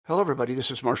Hello, everybody. This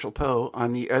is Marshall Poe.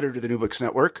 I'm the editor of the New Books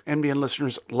Network. NBN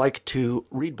listeners like to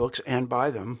read books and buy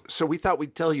them. So we thought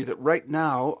we'd tell you that right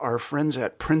now, our friends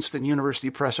at Princeton University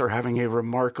Press are having a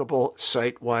remarkable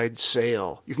site-wide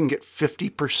sale. You can get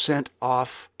 50%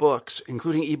 off books,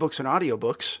 including ebooks and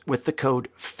audiobooks, with the code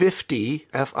 50,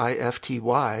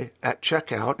 F-I-F-T-Y, at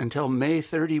checkout until May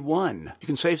 31. You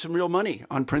can save some real money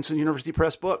on Princeton University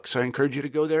Press books. I encourage you to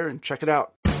go there and check it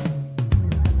out.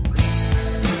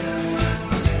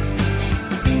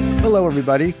 Hello,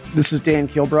 everybody. This is Dan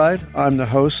Kilbride. I'm the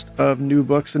host of New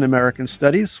Books in American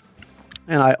Studies,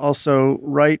 and I also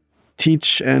write, teach,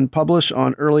 and publish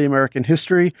on early American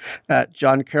history at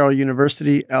John Carroll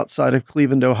University outside of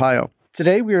Cleveland, Ohio.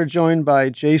 Today, we are joined by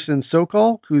Jason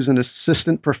Sokol, who's an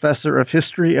assistant professor of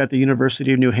history at the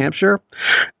University of New Hampshire,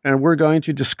 and we're going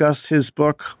to discuss his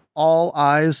book, All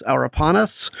Eyes Are Upon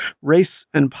Us, Race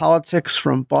and Politics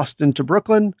from Boston to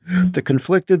Brooklyn, The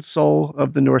Conflicted Soul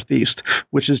of the Northeast,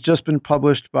 which has just been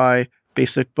published by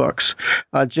Basic Books.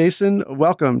 Jason,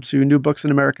 welcome to New Books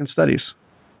in American Studies.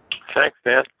 Thanks,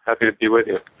 Dan. Happy to be with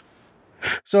you.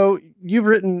 So you've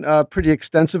written pretty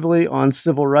extensively on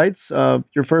civil rights.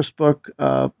 Your first book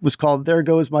was called There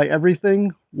Goes My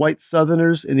Everything, White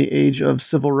Southerners in the Age of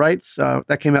Civil Rights.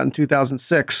 That came out in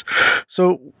 2006.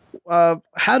 So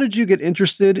how did you get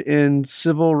interested in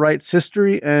civil rights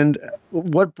history, and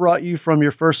what brought you from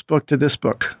your first book to this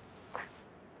book?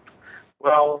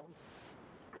 Well,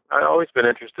 I've always been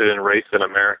interested in race in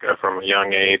America from a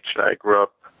young age. I grew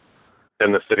up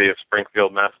in the city of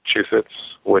Springfield, Massachusetts,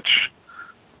 which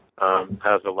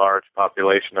has a large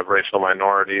population of racial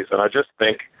minorities. And I just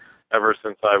think ever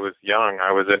since I was young,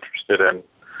 I was interested in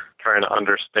trying to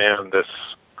understand this,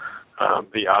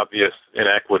 the obvious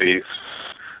inequities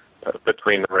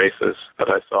between the races that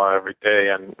I saw every day.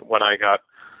 And when I got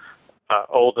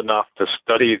old enough to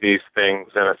study these things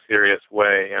in a serious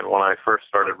way, and when I first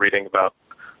started reading about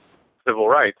civil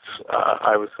rights,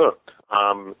 I was hooked.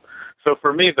 So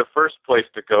for me, the first place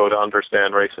to go to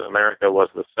understand race in America was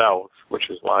the South,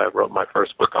 which is why I wrote my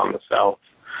first book on the South.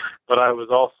 But I was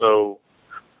also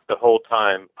the whole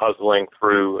time puzzling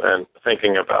through and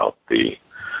thinking about the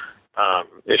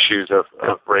issues of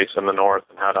race in the North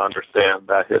and how to understand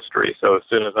that history. So as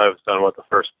soon as I was done with the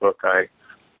first book, I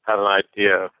had an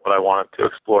idea of what I wanted to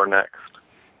explore next.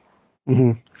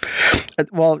 Mm-hmm.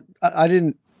 Well, I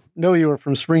didn't know you were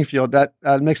from Springfield. That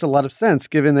makes a lot of sense,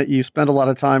 given that you spend a lot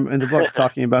of time in the book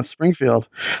talking about Springfield.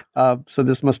 So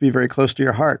this must be very close to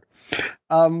your heart.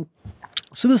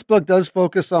 So this book does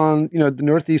focus on, the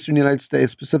northeastern United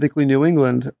States, specifically New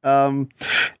England.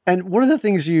 And one of the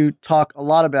things you talk a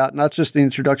lot about, not just the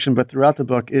introduction, but throughout the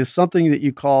book, is something that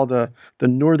you call the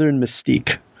Northern Mystique.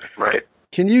 Right.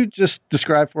 Can you just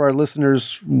describe for our listeners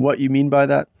what you mean by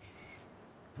that?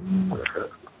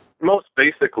 Most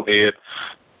basically,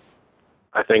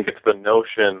 I think it's the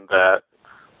notion that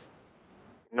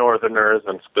Northerners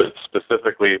and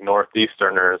specifically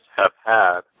Northeasterners have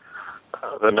had,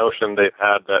 the notion they've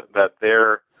had that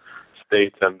their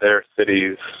states and their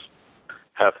cities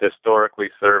have historically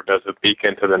served as a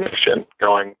beacon to the nation,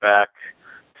 going back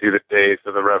to the days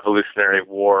of the Revolutionary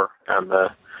War and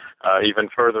even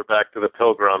further back to the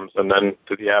Pilgrims and then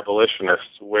to the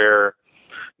abolitionists, where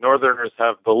Northerners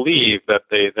have believed that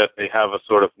they have a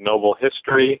sort of noble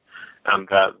history and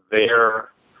that their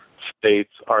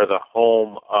states are the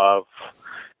home of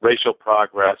racial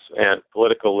progress and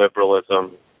political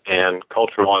liberalism and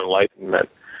cultural enlightenment.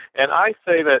 And I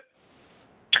say that,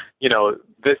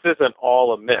 this isn't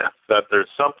all a myth, that there's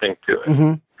something to it.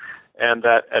 Mm-hmm. And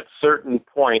that at certain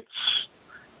points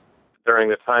during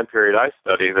the time period I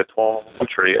study, the 12th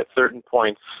century, at certain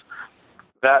points,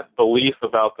 that belief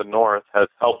about the North has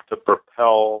helped to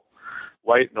propel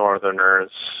white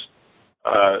Northerners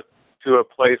to a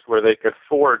place where they could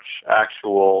forge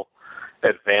actual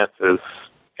advances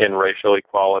in racial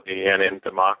equality and in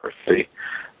democracy.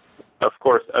 Of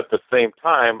course, at the same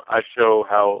time, I show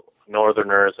how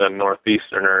Northerners and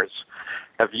Northeasterners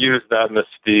have used that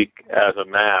mystique as a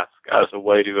mask, as a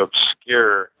way to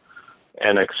obscure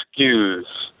and excuse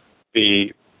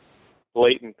the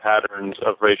blatant patterns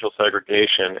of racial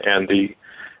segregation and the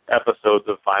episodes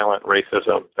of violent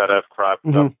racism that have cropped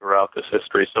up throughout this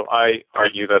history. So I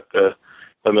argue that the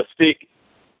mystique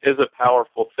is a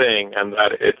powerful thing and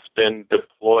that it's been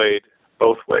deployed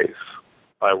both ways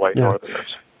by white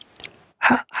Northerners.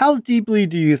 How deeply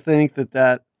do you think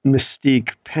that mystique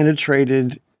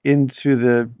penetrated into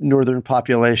the northern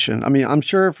population? I mean, I'm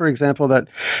sure, for example, that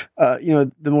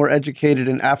the more educated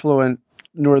and affluent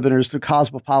Northerners, the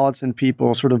cosmopolitan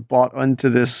people, sort of bought into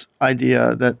this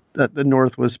idea that the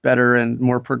North was better and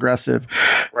more progressive.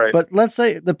 Right. But let's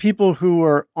say the people who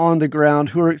are on the ground,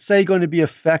 who are, say, going to be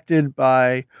affected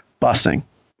by busing,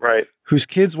 right, whose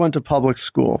kids went to public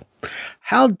school,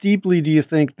 how deeply do you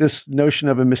think this notion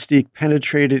of a mystique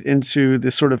penetrated into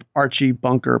this sort of Archie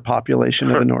Bunker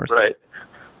population of the North? Right.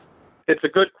 It's a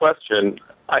good question.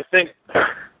 I think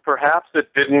perhaps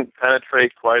it didn't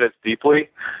penetrate quite as deeply,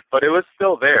 but it was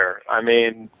still there. I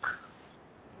mean,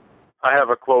 I have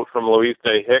a quote from Louise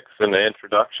Day Hicks in the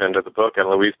introduction to the book, and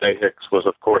Louise Day Hicks was,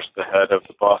 of course, the head of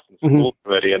the Boston School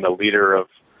Committee and the leader of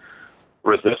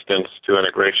resistance to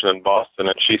integration in Boston,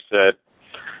 and she said,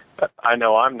 "I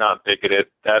know I'm not bigoted.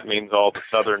 That means all the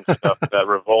Southern stuff that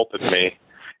revolted me."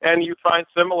 And you find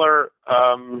similar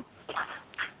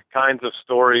kinds of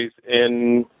stories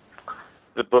in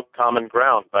the book Common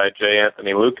Ground by J.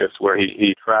 Anthony Lucas, where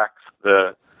he tracks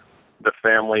the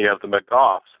family of the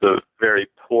McGoffs, the very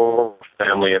poor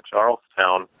family of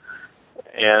Charlestown,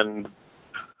 and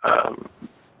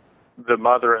the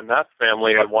mother in that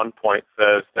family at one point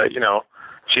says that,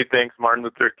 she thinks Martin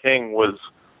Luther King was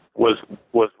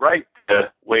right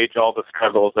to wage all the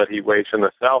struggles that he waged in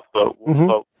the South, but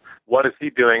what is he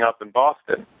doing up in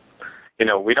Boston?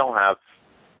 We don't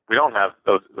have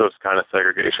those kind of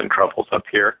segregation troubles up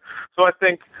here. So I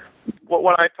think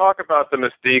when I talk about the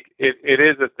mystique, it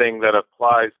is a thing that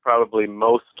applies probably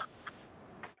most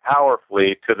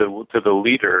powerfully to the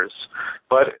leaders,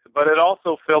 but it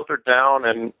also filtered down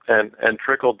and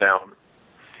trickled down.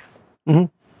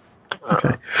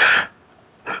 Okay.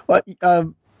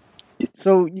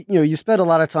 So you spent a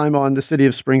lot of time on the city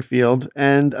of Springfield,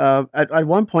 and at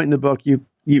one point in the book, you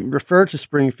refer to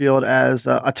Springfield as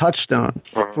a touchstone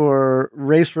for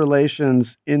race relations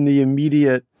in the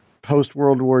immediate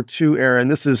post-World War II era,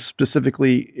 and this is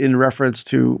specifically in reference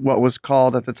to what was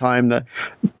called at the time the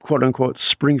quote-unquote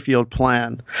Springfield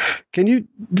Plan. Can you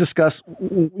discuss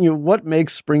what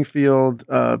makes Springfield,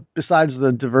 besides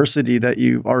the diversity that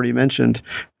you already mentioned,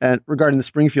 and regarding the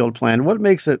Springfield Plan, what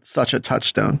makes it such a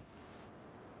touchstone?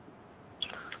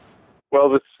 Well,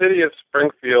 the city of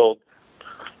Springfield,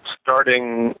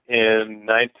 starting in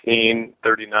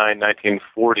 1939,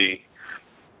 1940,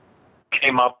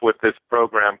 came up with this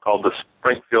program called the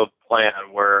Springfield Plan,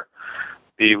 where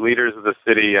the leaders of the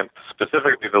city, and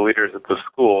specifically the leaders of the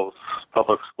schools,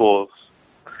 public schools,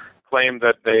 claimed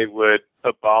that they would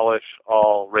abolish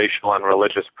all racial and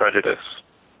religious prejudice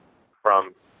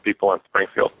from people in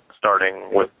Springfield, starting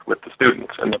with the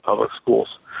students in the public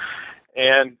schools.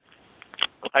 And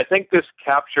I think this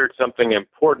captured something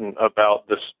important about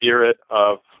the spirit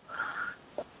of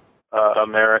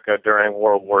America during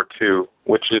World War II,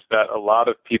 which is that a lot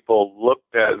of people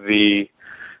looked at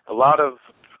a lot of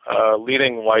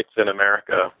leading whites in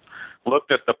America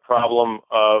looked at the problem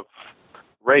of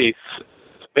race,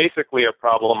 basically a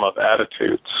problem of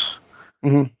attitudes,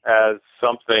 as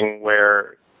something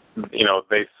where,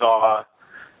 they saw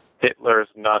Hitler's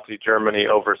Nazi Germany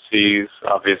overseas,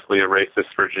 obviously a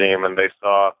racist regime, and they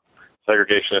saw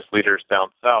segregationist leaders down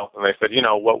south, and they said,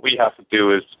 what we have to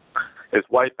do is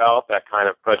wipe out that kind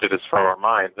of prejudice from our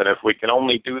minds, and if we can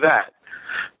only do that,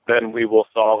 then we will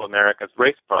solve America's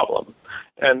race problem.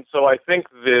 And so I think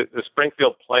the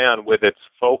Springfield Plan, with its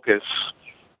focus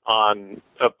on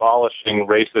abolishing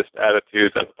racist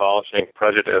attitudes and abolishing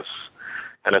prejudice,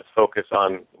 and its focus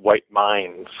on white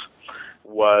minds,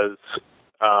 was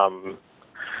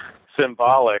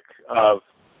symbolic of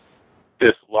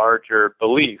this larger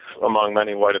belief among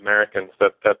many white Americans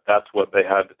that that's what they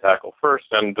had to tackle first.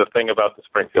 And the thing about the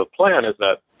Springfield Plan is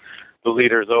that the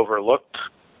leaders overlooked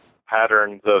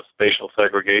patterns of spatial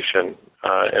segregation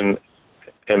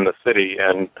in the city,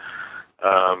 and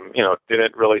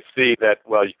didn't really see that,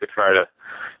 well, you could try to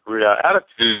root out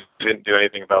attitudes, didn't do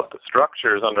anything about the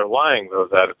structures underlying those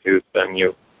attitudes, then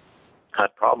you had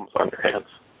problems on your hands.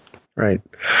 Right.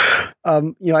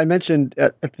 I mentioned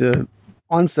at the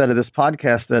onset of this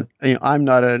podcast that I'm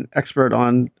not an expert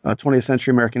on 20th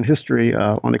century American history.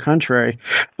 On the contrary,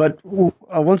 but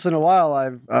once in a while,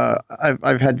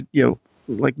 I've had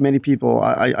like many people,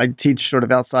 I teach sort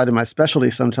of outside of my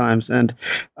specialty sometimes, and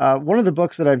one of the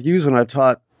books that I've used when I've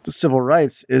taught civil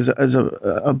rights is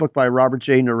a book by Robert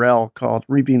J. Norell called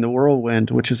Reaping the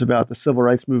Whirlwind, which is about the civil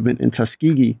rights movement in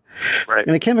Tuskegee. Right.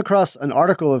 And I came across an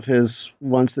article of his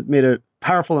once that made a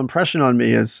powerful impression on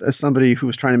me as somebody who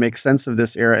was trying to make sense of this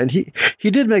era. And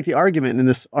he did make the argument in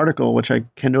this article, which I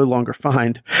can no longer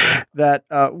find, that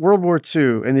World War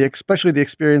II, and especially the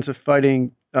experience of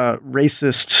fighting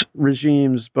racist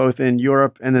regimes, both in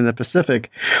Europe and in the Pacific,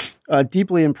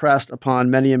 deeply impressed upon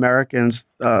many Americans,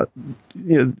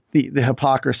 the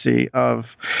hypocrisy of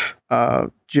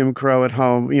Jim Crow at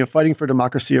home, fighting for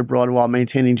democracy abroad while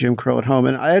maintaining Jim Crow at home.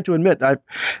 And I had to admit,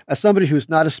 as somebody who's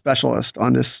not a specialist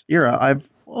on this era, I've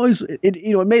always,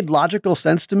 it made logical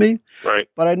sense to me, right?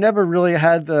 But I never really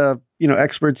had the,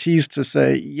 expertise to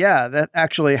say, yeah, that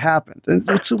actually happened. And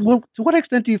to what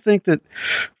extent do you think that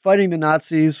fighting the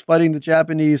Nazis, fighting the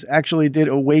Japanese actually did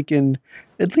awaken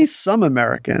at least some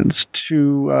Americans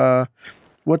to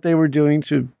what they were doing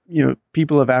to,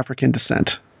 people of African descent?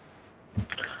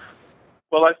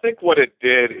 Well, I think what it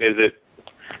did is it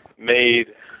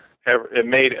made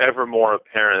ever more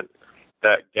apparent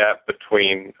that gap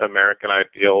between American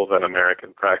ideals and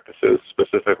American practices,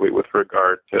 specifically with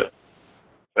regard to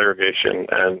segregation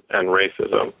and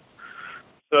racism.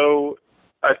 So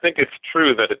I think it's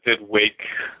true that it did wake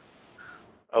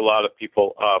a lot of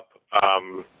people up.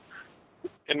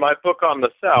 In my book on the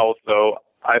South, though,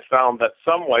 I found that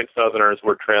some white Southerners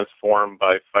were transformed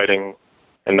by fighting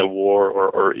in the war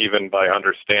or even by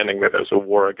understanding that there's a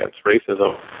war against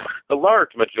racism. The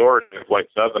large majority of white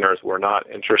Southerners were not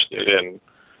interested in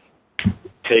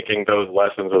taking those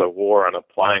lessons of the war and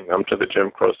applying them to the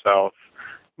Jim Crow South.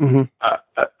 Mm-hmm.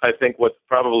 I think what's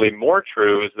probably more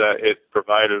true is that it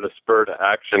provided a spur to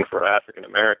action for African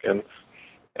Americans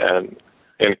and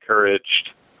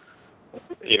encouraged,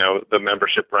 the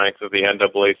membership ranks of the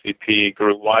NAACP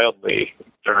grew wildly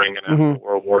during and after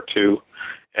World War II,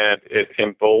 and it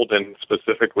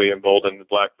specifically emboldened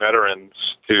Black veterans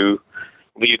to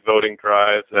lead voting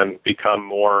drives and become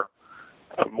more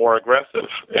aggressive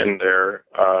in their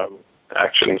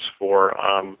actions for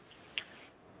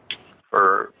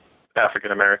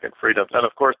African American freedoms. And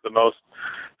of course, the most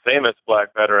famous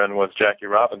Black veteran was Jackie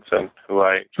Robinson, who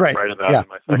I write about in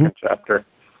my second chapter.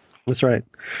 That's right.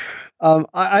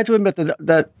 I have to admit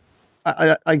that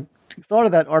I thought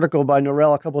of that article by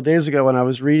Norell a couple of days ago when I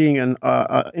was reading an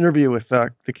interview with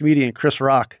the comedian Chris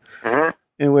Rock,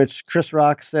 in which Chris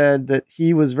Rock said that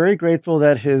he was very grateful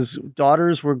that his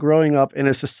daughters were growing up in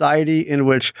a society in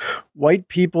which white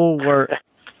people were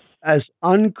as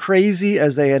uncrazy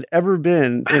as they had ever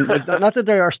been. And not that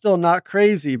they are still not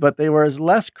crazy, but they were as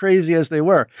less crazy as they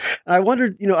were. And I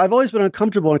wondered, I've always been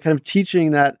uncomfortable in kind of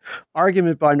teaching that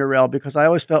argument by Norell, because I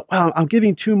always felt, wow, I'm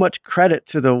giving too much credit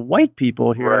to the white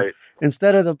people here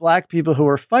instead of the Black people who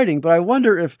were fighting. But I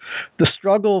wonder if the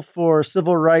struggle for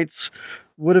civil rights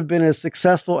would have been as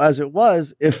successful as it was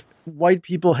if white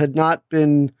people had not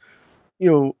been,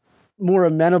 more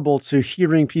amenable to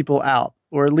hearing people out,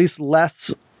 or at least less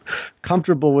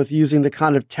comfortable with using the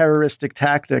kind of terroristic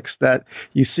tactics that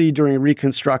you see during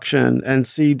Reconstruction and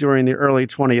see during the early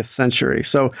 20th century.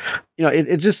 So,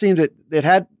 it just seemed that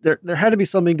there had to be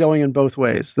something going in both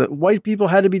ways. That white people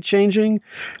had to be changing,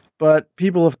 but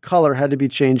people of color had to be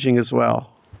changing as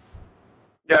well.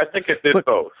 Yeah, I think it did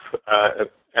both.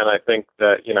 And I think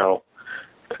that,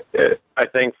 I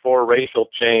think for racial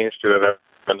change to have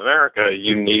in America,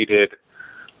 you needed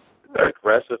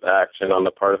aggressive action on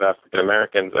the part of African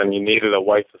Americans, and you needed a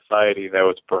white society that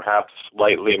was perhaps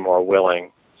slightly more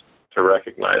willing to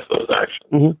recognize those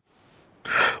actions. Mm-hmm.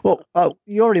 Well,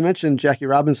 you already mentioned Jackie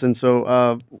Robinson,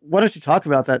 so why don't you talk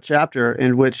about that chapter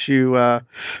in which you,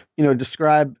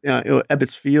 describe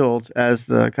Ebbets Field as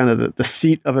the kind of the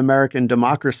seat of American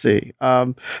democracy?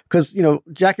 Because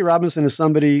Jackie Robinson is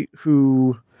somebody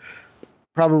who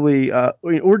probably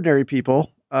ordinary people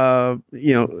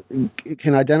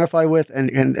can identify with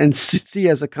and see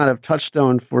as a kind of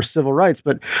touchstone for civil rights.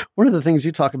 But one of the things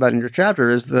you talk about in your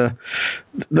chapter is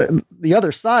the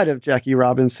other side of Jackie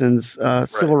Robinson's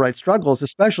civil rights struggles,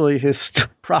 especially his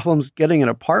problems getting an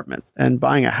apartment and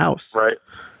buying a house. Right.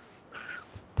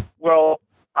 Well,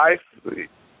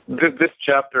 this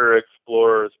chapter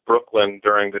explores Brooklyn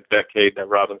during the decade that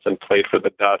Robinson played for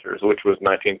the Dodgers, which was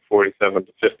 1947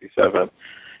 to 57.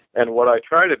 And what I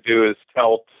try to do is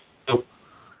tell two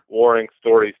warring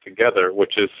stories together,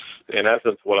 which is, in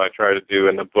essence, what I try to do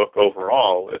in the book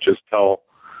overall, which is tell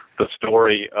the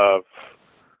story of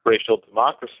racial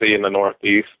democracy in the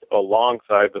Northeast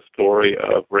alongside the story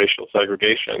of racial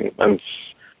segregation, and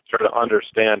try to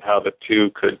understand how the two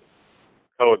could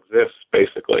coexist,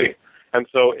 basically. And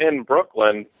so in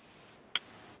Brooklyn,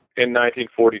 in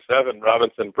 1947,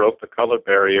 Robinson broke the color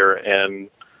barrier, and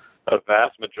a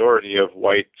vast majority of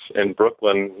whites in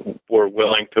Brooklyn were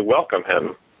willing to welcome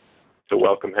him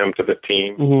to the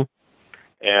team. Mm-hmm.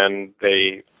 And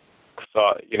they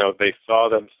saw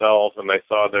themselves and they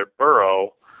saw their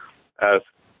borough as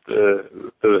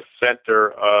the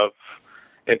center of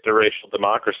interracial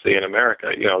democracy in America.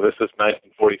 This is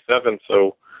 1947,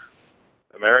 so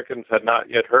Americans had not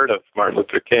yet heard of Martin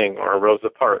Luther King or Rosa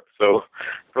Parks. So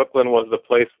Brooklyn was the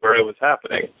place where it was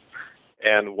happening.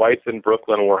 And whites in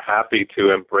Brooklyn were happy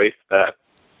to embrace that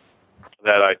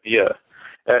idea.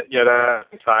 Yet at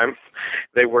the time,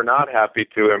 they were not happy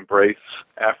to embrace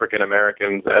African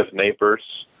Americans as neighbors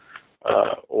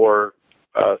or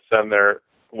send their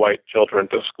white children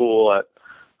to school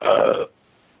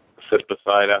sit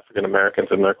beside African Americans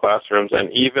in their classrooms.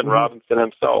 And even Robinson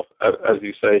himself, as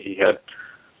you say, he had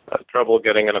trouble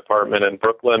getting an apartment in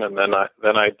Brooklyn. And then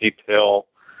I detail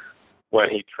when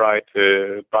he tried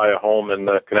to buy a home in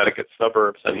the Connecticut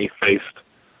suburbs, and he faced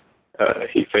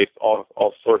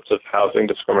all sorts of housing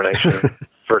discrimination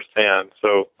firsthand.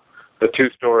 So the two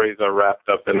stories are wrapped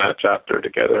up in that chapter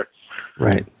together.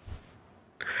 Right.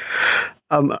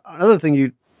 Another thing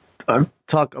you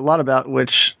talk a lot about,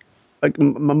 which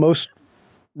most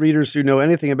readers who know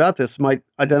anything about this might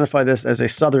identify this as a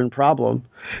Southern problem,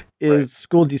 is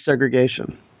school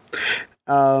desegregation.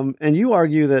 And you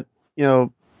argue that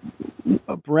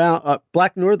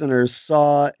Black Northerners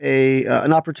saw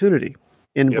an opportunity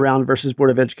in Brown versus Board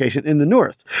of Education in the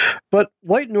North, but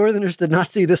white Northerners did not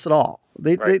see this at all.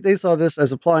 They saw this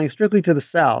as applying strictly to the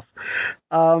South,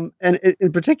 and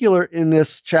in particular in this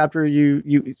chapter, you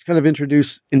kind of introduce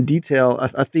in detail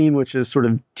a theme which is sort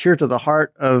of dear to the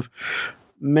heart of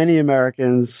many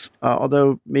Americans,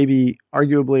 although maybe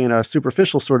arguably in a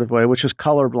superficial sort of way, which is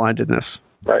colorblindedness.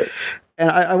 Right. And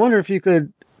I wonder if you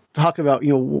could talk about,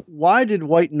 why did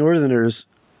white Northerners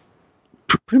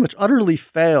pretty much utterly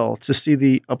fail to see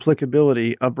the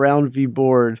applicability of Brown v.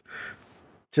 Board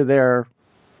to their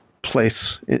place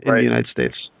in the United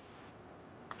States?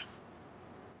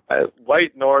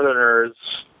 White Northerners,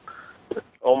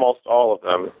 almost all of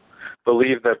them,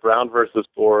 believe that Brown versus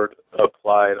Board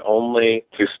applied only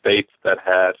to states that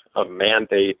had a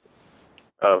mandate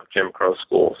of Jim Crow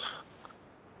schools,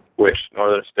 which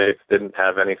Northern states didn't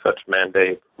have any such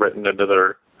mandate written into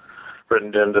their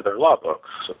law books.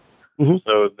 Mm-hmm.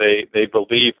 So they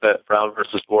believed that Brown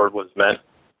versus Board was meant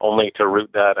only to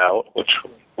root that out, which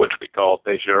we call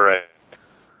de jure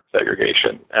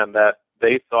segregation, and that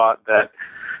they thought that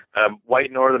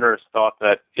white Northerners thought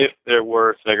that if there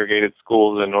were segregated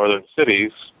schools in northern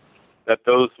cities, that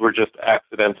those were just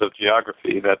accidents of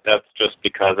geography, that's just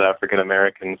because African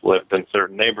Americans lived in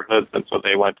certain neighborhoods, and so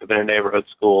they went to their neighborhood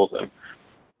schools, and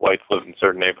whites lived in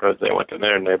certain neighborhoods, they went to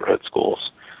their neighborhood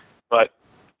schools. But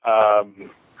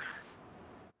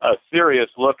a serious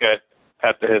look at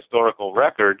the historical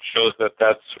record shows that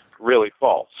that's really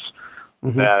false.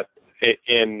 Mm-hmm. That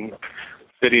in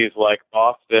cities like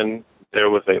Boston, there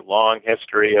was a long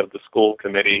history of the school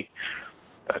committee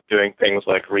doing things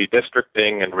like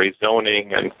redistricting and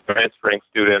rezoning and transferring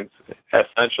students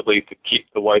essentially to keep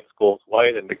the white schools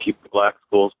white and to keep the black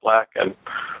schools black. And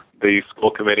the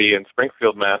school committee in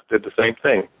Springfield, Mass. did the same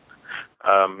thing.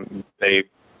 They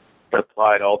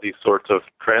applied all these sorts of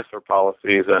transfer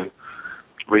policies and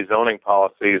rezoning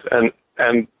policies,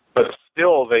 but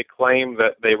still they claim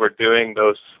that they were doing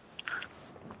those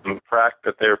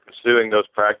that they were pursuing those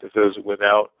practices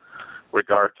without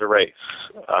regard to race.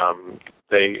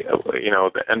 The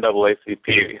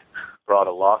NAACP brought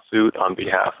a lawsuit on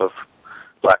behalf of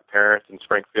black parents in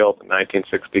Springfield in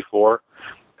 1964,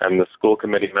 and the school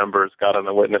committee members got on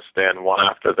the witness stand one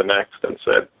after the next and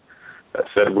said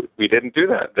we didn't do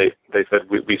that. They said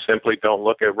we simply don't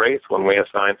look at race when we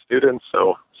assign students.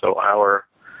 So our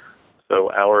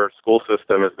school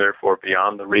system is therefore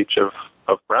beyond the reach of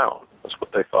Brown. That's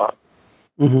what they thought.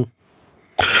 Mm-hmm.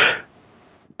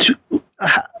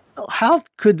 How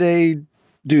could they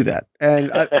do that?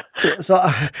 And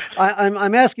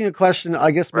I'm asking a question.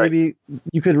 I guess maybe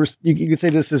you could say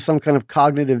this is some kind of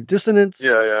cognitive dissonance.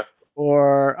 Yeah.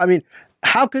 Or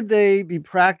how could they be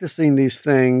practicing these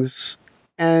things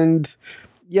and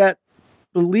yet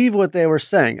believe what they were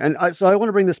saying? And so I want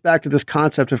to bring this back to this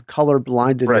concept of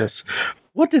colorblindedness. Right.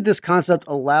 What did this concept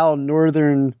allow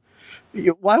Northern?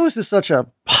 Why was this such a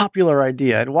popular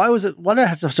idea, and why did it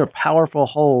have such a powerful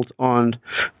hold on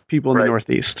people in the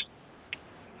Northeast?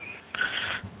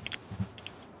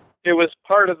 It was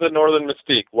part of the Northern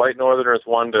mystique. White Northerners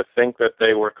wanted to think that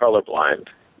they were colorblind.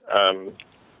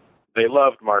 They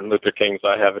loved Martin Luther King's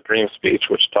 "I Have a Dream" speech,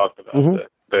 which talked about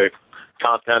the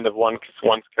content of one's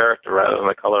character rather than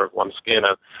the color of one's skin.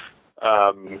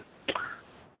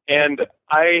 And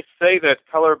I say that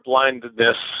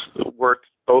colorblindness works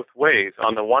both ways.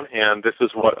 On the one hand, this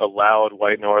is what allowed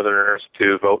white Northerners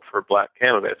to vote for black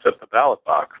candidates at the ballot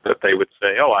box, that they would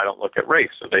say, I don't look at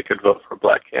race, so they could vote for a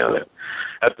black candidate.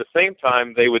 At the same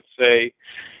time, they would say,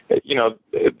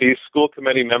 these school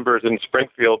committee members in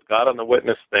Springfield got on the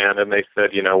witness stand and they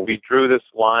said, we drew this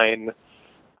line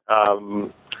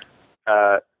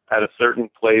at a certain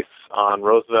place on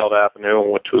Roosevelt Avenue,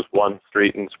 which was one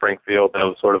street in Springfield. That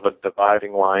was sort of a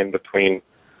dividing line between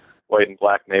white and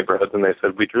black neighborhoods. And they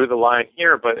said, we drew the line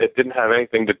here, but it didn't have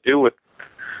anything to do with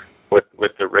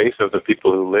the race of the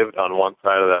people who lived on one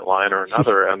side of that line or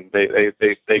another. And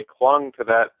they clung to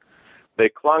that. They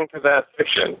clung to that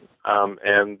fiction,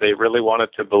 and they really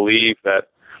wanted to believe that's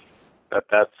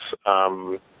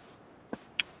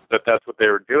what they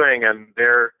were doing. And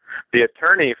the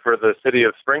attorney for the city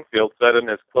of Springfield said in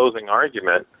his closing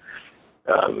argument,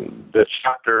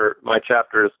 my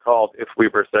chapter is called "If We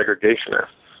Were Segregationists,"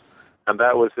 and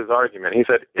that was his argument. He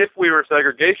said, if we were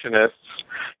segregationists,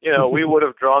 we would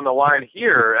have drawn the line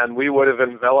here, and we would have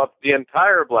enveloped the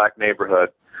entire black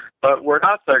neighborhood. But we're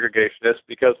not segregationists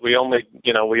because we only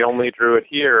drew it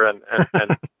here and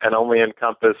only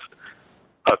encompassed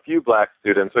a few black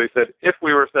students. So he said, if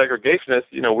we were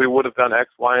segregationists, we would have done X,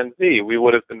 Y, and Z. We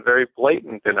would have been very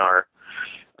blatant in our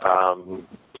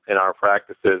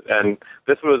practices. And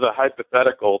this was a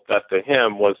hypothetical that to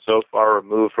him was so far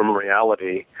removed from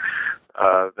reality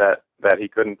that he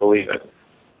couldn't believe it.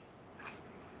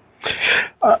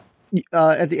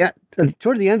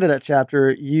 Toward the end of that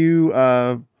chapter, you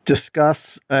discuss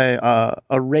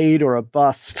a raid or a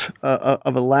bust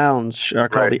of a lounge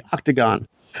called the Octagon.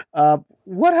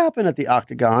 What happened at the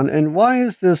Octagon, and why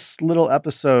is this little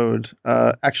episode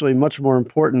actually much more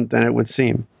important than it would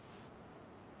seem?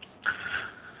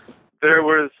 There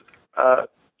was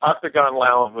Octagon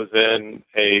Lounge was in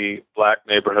a black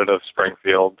neighborhood of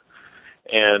Springfield,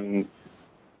 and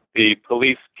the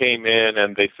police came in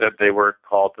and they said they were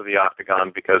called to the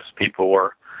Octagon because people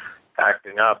were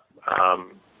acting up.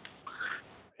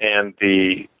 And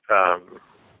the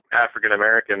African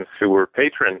Americans who were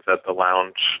patrons at the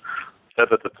lounge said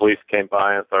that the police came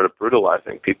by and started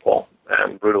brutalizing people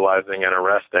and brutalizing and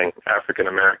arresting African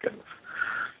Americans.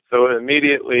 So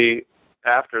immediately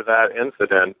after that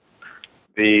incident,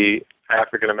 the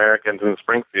African Americans in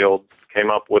Springfield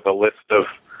came up with a list of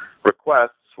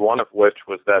requests, one of which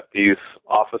was that these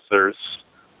officers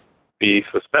be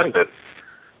suspended.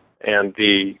 And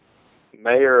the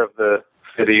mayor of the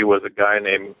city was a guy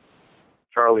named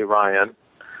Charlie Ryan,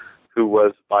 who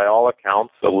was, by all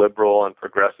accounts, a liberal and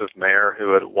progressive mayor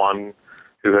who had won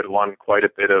quite a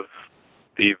bit of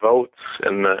the votes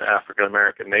in the African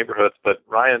American neighborhoods. But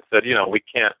Ryan said, we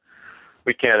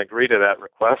can't agree to that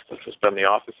request to suspend the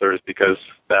officers because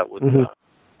that would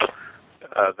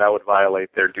violate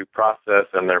their due process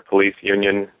and their police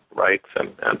union rights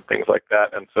and things like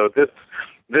that. And so this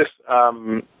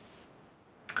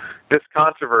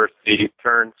controversy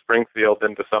turned Springfield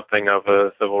into something of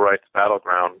a civil rights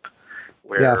battleground,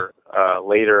 where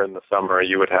later in the summer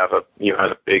you had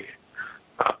a big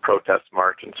protest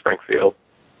march in Springfield.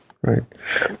 Right.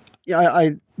 Yeah,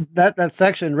 that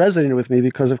section resonated with me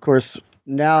because, of course,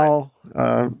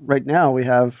 right now we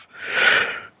have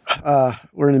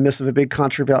we're in the midst of a big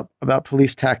controversy about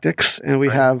police tactics, and we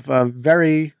have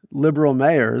very liberal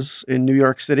mayors in New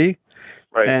York City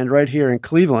and right here in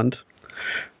Cleveland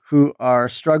who are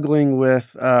struggling with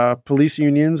police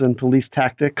unions and police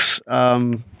tactics,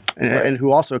 and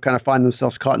who also kind of find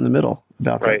themselves caught in the middle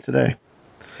about that today.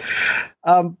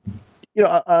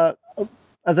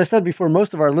 As I said before,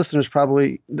 most of our listeners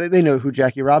probably they know who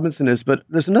Jackie Robinson is, but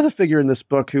there's another figure in this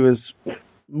book who is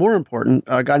more important,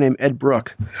 a guy named Ed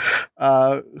Brooke,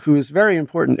 who is very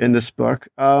important in this book.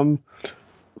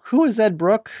 Who is Ed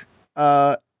Brooke,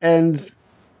 and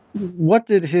what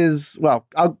did his... Well,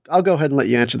 I'll go ahead and let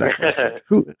you answer that question.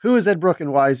 Who is Ed Brooke,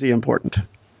 and why is he important?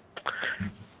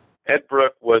 Ed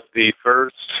Brooke was the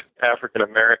first African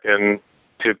American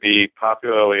to be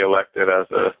popularly elected as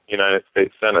a United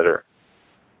States Senator.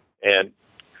 And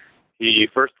he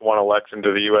first won election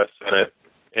to the U.S. Senate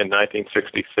in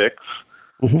 1966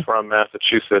 from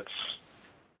Massachusetts,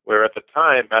 where at the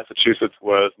time Massachusetts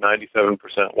was 97%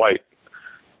 white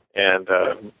and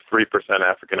 3%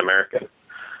 African American.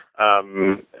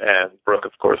 And Brooke,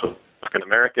 of course, was African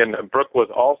American. Brooke was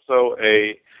also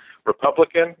a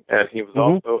Republican, and he was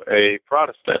also a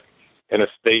Protestant in a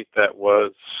state that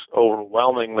was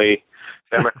overwhelmingly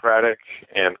Democratic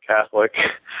and Catholic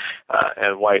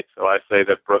and white. So I say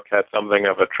that Brooke had something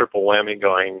of a triple whammy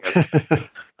going.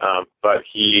 But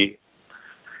he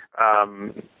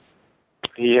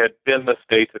had been the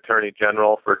state's attorney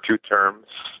general for 2 terms,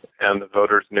 and the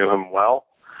voters knew him well.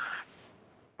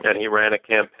 And he ran a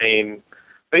campaign,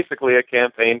 basically a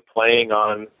campaign playing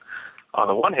on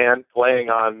the one hand, playing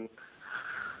on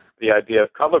the idea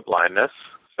of colorblindness.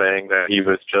 saying that he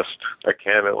was just a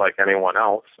candidate like anyone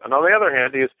else. And on the other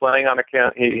hand, he was playing on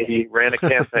he ran a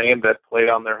campaign that played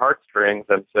on their heartstrings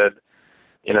and said,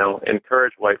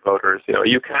 encourage white voters.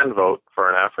 You can vote for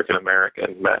an African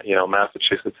American.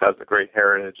 Massachusetts has a great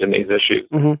heritage in these issues.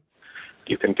 Mm-hmm.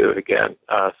 You can do it again.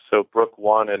 So Brooke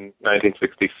won in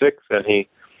 1966, and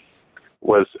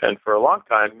for a long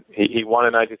time, he won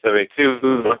in 1972. For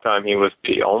a long time, he was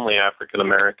the only African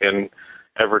American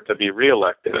ever to be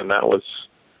reelected, and that was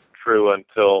true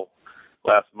until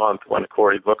last month when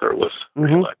Cory Booker was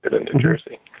reelected in New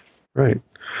Jersey. Right.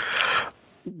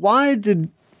 Why did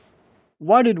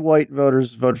white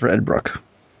voters vote for Ed Brooke?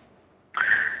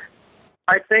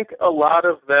 I think a lot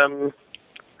of them,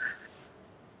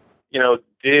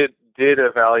 did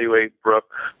evaluate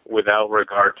Brooke without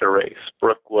regard to race.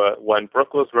 When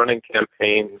Brooke was running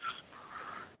campaigns,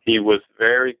 he was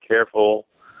very careful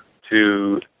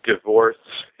to divorce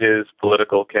his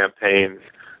political campaigns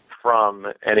from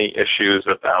any issues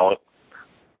about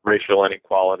racial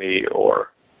inequality or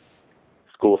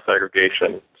school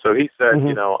segregation. So he said,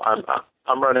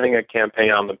 I'm running a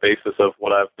campaign on the basis of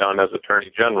what I've done as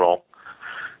Attorney General.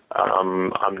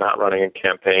 I'm not running a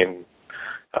campaign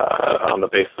on the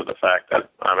basis of the fact that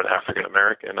I'm an African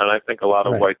American, and I think a lot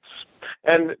of whites.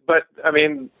 But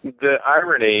the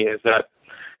irony is that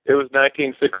it was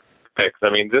 1966.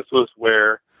 This was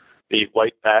where the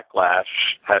white backlash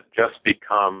had just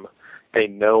become a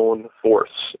known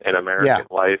force in American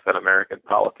life and American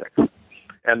politics,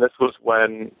 and this was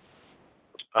when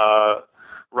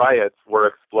riots were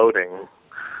exploding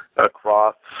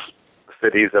across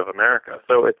cities of America.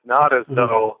 So it's not as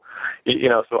though,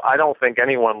 so I don't think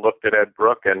anyone looked at Ed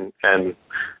Brooke and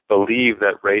believed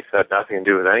that race had nothing to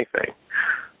do with anything.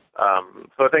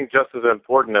 So I think just as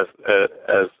important as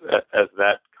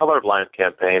that colorblind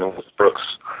campaign was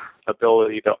Brooke's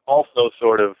ability to also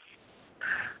sort of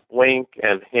wink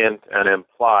and hint and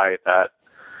imply that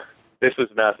this is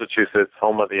Massachusetts,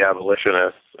 home of the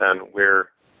abolitionists, and we're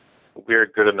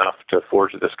good enough to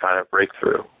forge this kind of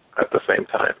breakthrough at the same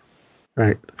time.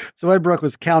 Right. So Ed Brooke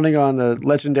was counting on the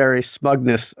legendary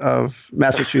smugness of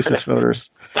Massachusetts voters.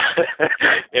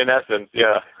 In essence,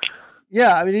 yeah.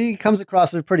 Yeah, he comes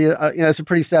across as a pretty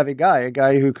savvy guy, a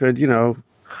guy who could,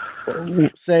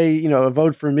 say, a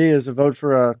vote for me is a vote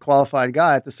for a qualified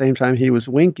guy. At the same time, he was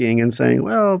winking and saying,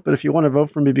 well, but if you want to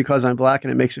vote for me because I'm black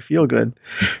and it makes you feel good,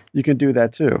 you can do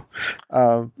that too.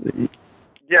 One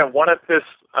of his,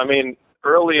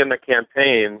 early in the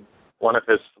campaign, one of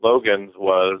his slogans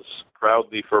was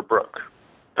 "Proudly for Brooke,"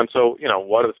 and so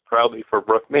what does "Proudly for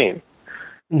Brooke" mean?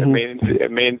 It means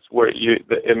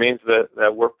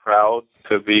that we're proud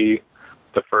to be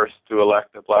the first to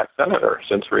elect a black senator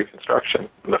since Reconstruction,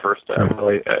 and the first to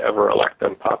ever elect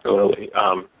them popularly.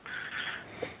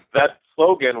 That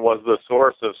slogan was the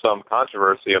source of some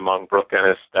controversy among Brooke and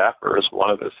his staffers. One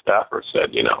of his staffers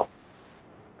said,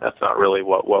 that's not really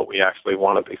what we actually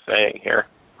want to be saying here.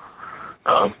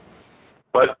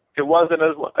 But it wasn't.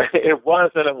 It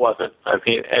wasn't.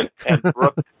 And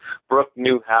Brooke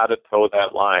knew how to toe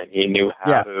that line. He knew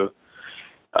how to.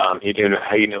 He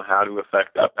knew how to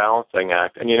affect that balancing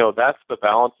act. And that's the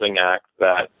balancing act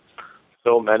that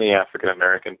so many African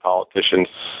American politicians,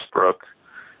 Brooke,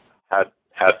 had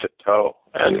to toe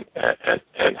and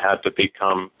had to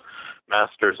become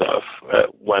masters of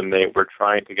when they were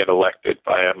trying to get elected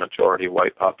by a majority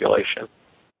white population.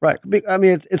 Right.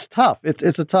 It's tough.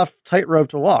 It's a tough tightrope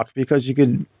to walk because you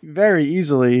could very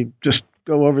easily just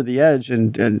go over the edge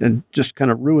and just kind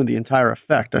of ruin the entire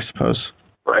effect, I suppose.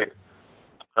 Right.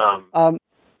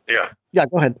 Yeah,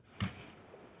 go ahead.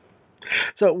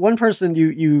 So one person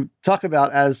you talk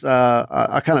about as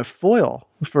a kind of foil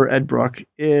for Ed Brooke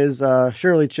is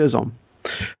Shirley Chisholm,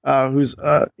 who's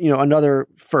another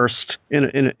first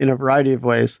in a variety of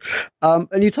ways.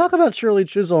 And you talk about Shirley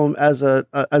Chisholm as a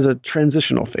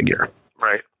transitional figure.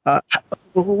 Right.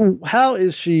 How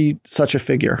is she such a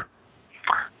figure?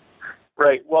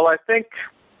 Right. Well, I think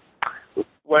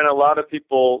when a lot of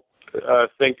people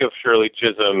think of Shirley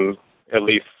Chisholm, at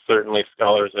least certainly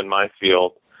scholars in my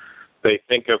field, they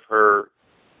think of her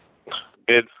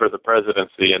bid for the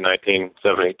presidency in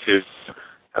 1972,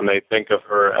 and they think of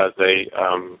her as a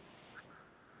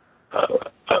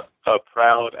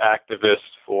proud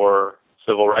activist for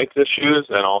civil rights issues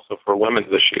and also for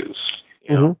women's issues.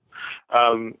 And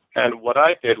what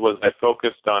I did was I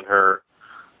focused on her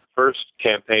first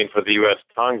campaign for the U.S.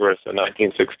 Congress in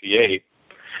 1968,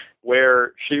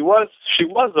 where she was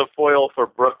a foil for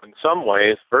Brooke in some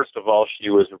ways. First of all, she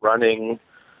was running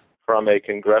from a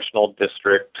congressional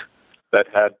district that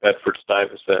had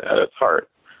Bedford-Stuyvesant at its heart.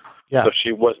 Yeah. So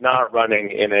she was not running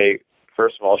in a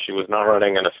First of all, she was not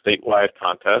running in a statewide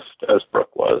contest as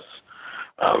Brooke was.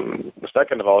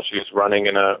 Second of all, she was running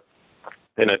in a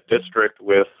district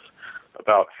with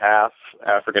about half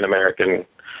African American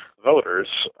voters.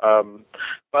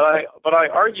 But I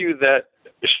argue that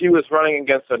she was running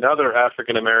against another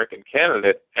African American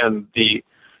candidate, and the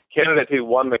candidate who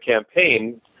won the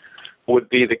campaign would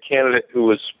be the candidate who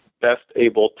was best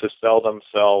able to sell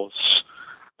themselves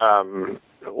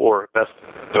or best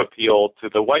to appeal to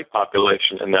the white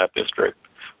population in that district.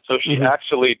 So she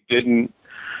actually didn't,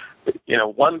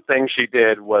 one thing she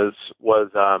did was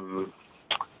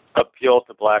appeal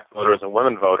to black voters and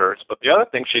women voters, but the other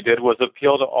thing she did was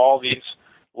appeal to all these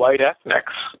white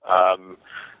ethnics,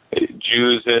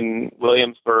 Jews in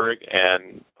Williamsburg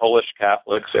and Polish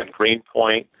Catholics in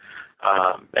Greenpoint,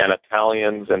 and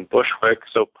Italians in Bushwick.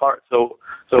 So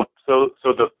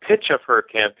the pitch of her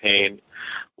campaign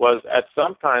was at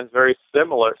sometimes very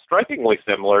similar, strikingly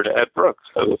similar to Ed Brooks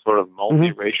as a sort of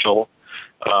multiracial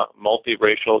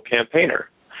campaigner.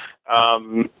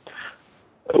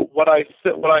 What I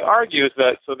argue is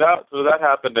that that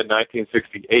happened in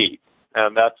 1968,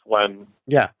 and that's when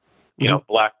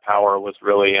Black Power was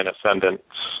really in ascendance,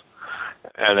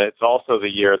 and it's also the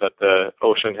year that the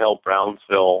Ocean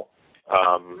Hill-Brownsville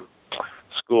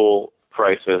school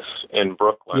crisis in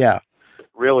Brooklyn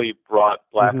really brought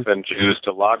blacks and Jews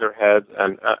to loggerheads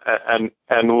and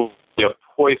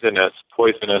poisonous,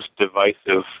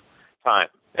 divisive time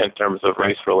in terms of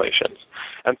race relations.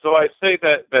 And so I say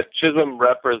that Chisholm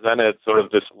represented sort of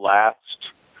this last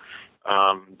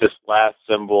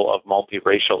symbol of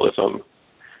multiracialism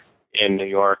in New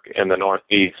York in the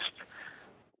Northeast,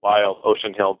 while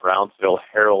Ocean Hill-Brownsville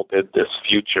heralded this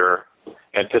future,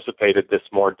 anticipated this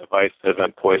more divisive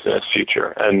and poisonous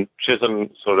future. And Chisholm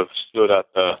sort of stood at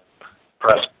the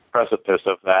precipice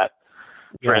of that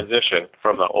transition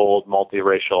from the old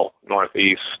multiracial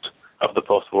Northeast of the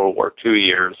post-World War II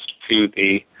years to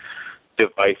the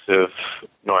divisive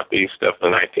Northeast of the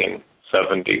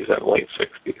 1970s and late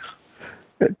 60s.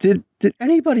 Did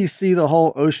anybody see the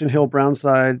whole Ocean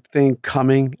Hill-Brownsville thing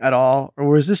coming at all? Or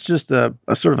was this just a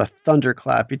sort of a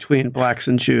thunderclap between blacks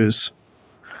and Jews?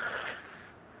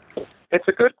 It's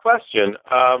a good question.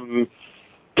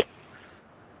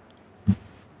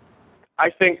 I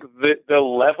think the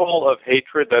level of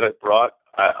hatred that it brought,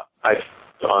 I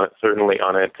certainly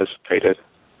unanticipated.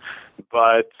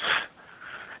 But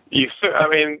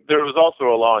there was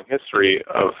also a long history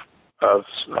of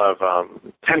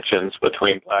tensions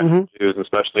between blacks and Jews,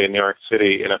 especially in New York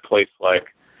City, in a place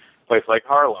like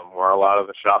Harlem, where a lot of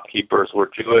the shopkeepers were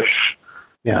Jewish.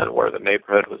 And where the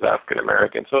neighborhood was African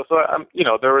American. So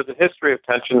there was a history of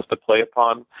tensions to play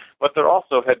upon, but there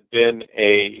also had been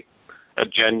a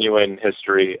genuine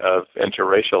history of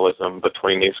interracialism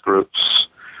between these groups.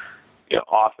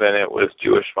 Often it was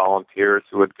Jewish volunteers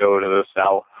who would go to the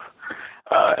South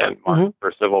and march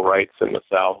for civil rights in the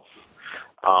South.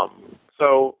 I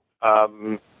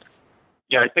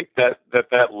think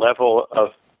that level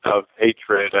of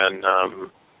hatred and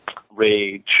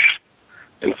rage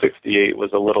in 68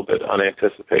 was a little bit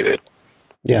unanticipated.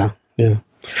 Yeah.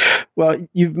 Well,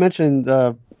 you've mentioned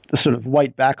the sort of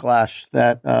white backlash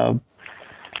that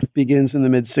begins in the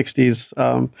mid-60s.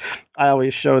 I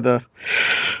always show the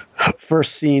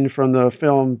first scene from the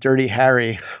film Dirty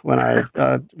Harry when I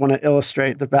want to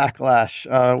illustrate the backlash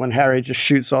when Harry just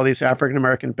shoots all these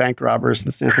African-American bank robbers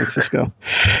in San Francisco.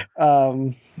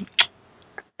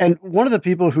 And one of the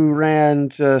people who ran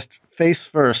just face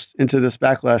first into this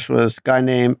backlash was a guy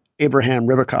named Abraham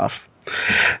Ribicoff,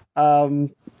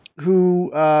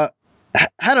 who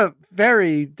had a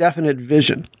very definite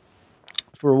vision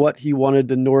for what he wanted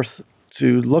the North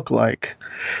to look like.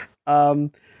 A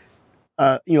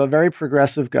very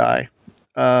progressive guy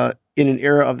in an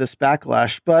era of this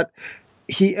backlash, but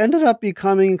he ended up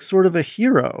becoming sort of a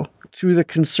hero to the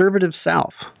conservative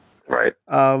South. Right.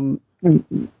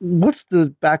 What's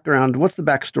the background? What's the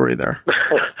backstory there?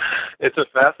 It's a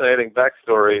fascinating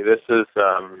backstory. This is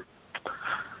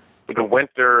the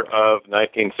winter of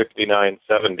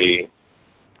 1969-70.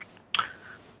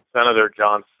 Senator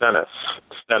John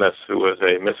Stennis, who was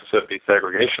a Mississippi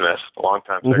segregationist, a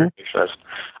longtime segregationist,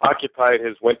 occupied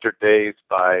his winter days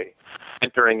by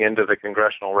entering into the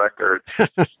congressional records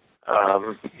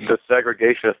the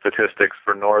segregation statistics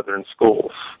for northern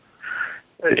schools.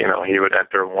 He would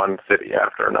enter one city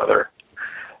after another.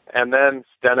 And then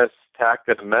Stennis tacked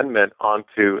an amendment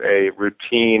onto a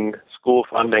routine school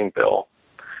funding bill.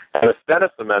 And the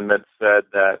Stennis amendment said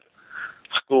that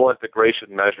school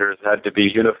integration measures had to be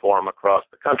uniform across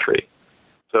the country,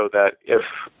 so that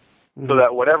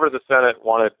whatever the Senate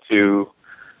wanted to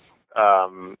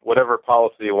whatever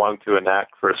policy you wanted to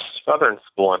enact for Southern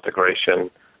school integration,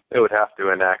 they would have to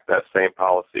enact that same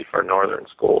policy for Northern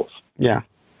schools. Yeah.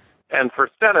 And for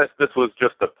Stennis, this was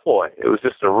just a ploy. It was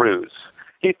just a ruse.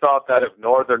 He thought that if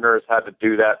Northerners had to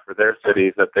do that for their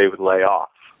cities, that they would lay off.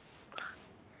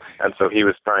 And so he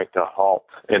was trying to halt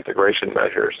integration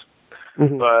measures.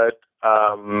 Mm-hmm. But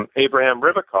Abraham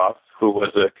Ribicoff, who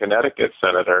was a Connecticut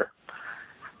senator,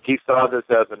 he saw this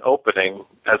as an opening,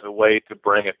 as a way to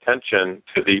bring attention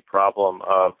to the problem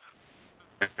of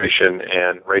immigration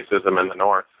and racism in the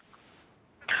North.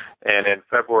 And in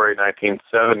February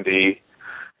 1970,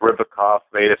 Ribicoff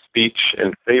made a speech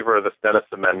in favor of the Stennis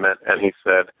Amendment, and he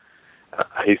said,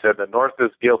 the North is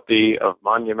guilty of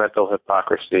monumental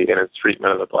hypocrisy in its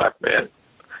treatment of the black man.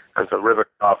 And so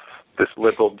Ribicoff, this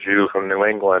liberal Jew from New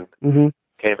England, mm-hmm.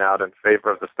 came out in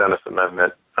favor of the Stennis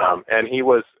Amendment. And he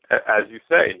was, as you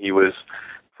say, he was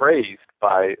praised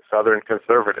by Southern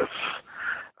conservatives.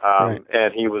 Right.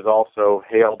 And he was also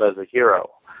hailed as a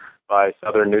hero by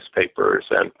Southern newspapers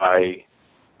and by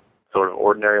sort of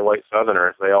ordinary white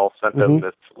Southerners. They all sent mm-hmm. him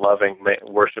this loving,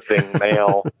 worshiping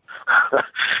mail.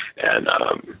 And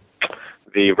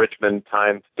the Richmond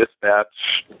Times-Dispatch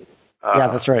yeah,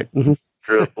 that's right. Mm-hmm.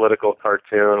 drew a political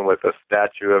cartoon with a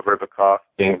statue of Ribicoff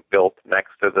being built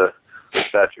next to the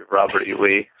statue of Robert E.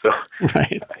 Lee. So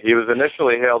right. he was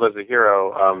initially hailed as a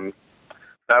hero.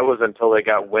 That was until they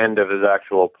got wind of his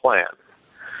actual plan.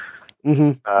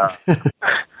 Mm-hmm.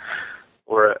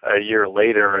 Or a year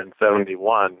later, in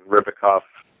 1971, Ribicoff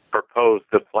proposed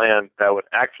a plan that would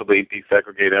actually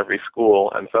desegregate every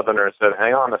school, and Southerners said,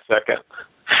 hang on a second.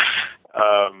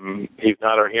 He's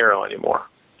not our hero anymore.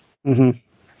 Mm-hmm.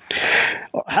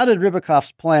 How did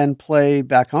Ribicoff's plan play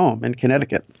back home in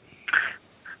Connecticut?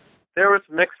 There was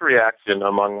mixed reaction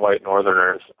among white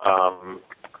Northerners.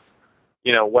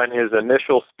 When his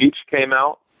initial speech came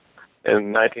out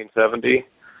in 1970,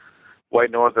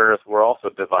 white Northerners were also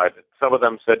divided. Some of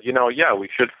them said, we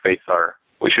should face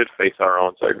our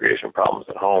own segregation problems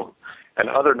at home. And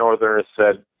other Northerners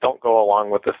said, don't go along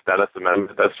with the Stennis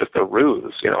Amendment. That's just a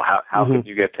ruse. How mm-hmm. could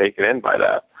you get taken in by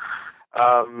that?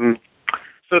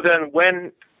 So then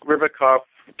when Ribicoff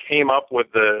came up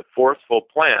with the forceful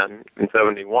plan in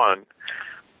 1971,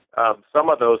 some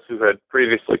of those who had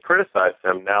previously criticized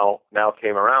him now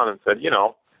came around and said,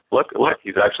 look,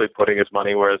 he's actually putting his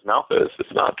money where his mouth is.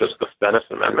 It's not just the Stennis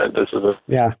Amendment. This is a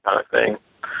kind of thing.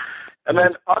 And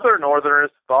then other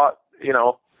Northerners thought,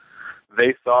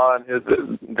 they saw in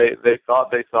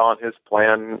his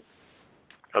plan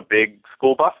a big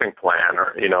school busing plan,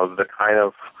 or the kind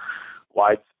of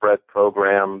widespread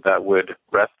program that would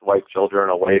wrest white children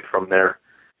away from their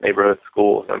neighborhood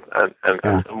schools, and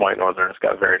some white Northerners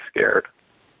got very scared.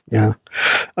 Yeah.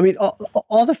 I mean,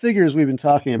 all the figures we've been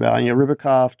talking about,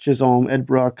 Ribicoff, Chisholm, Ed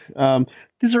Brooke,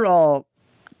 these are all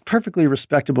perfectly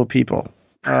respectable people.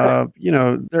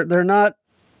 They're not,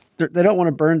 they don't want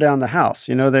to burn down the house,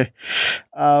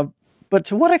 but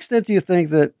to what extent do you think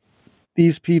that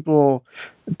these people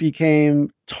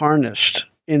became tarnished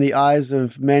in the eyes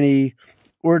of many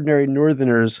ordinary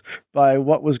Northerners by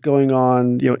what was going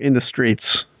on, in the streets,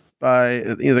 by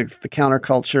the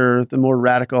counterculture, the more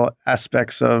radical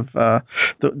aspects of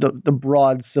the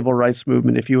broad civil rights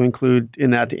movement, if you include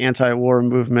in that the anti-war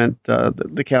movement,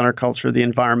 the counterculture, the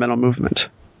environmental movement?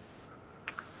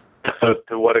 So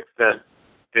to what extent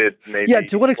did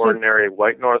ordinary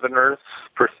white Northerners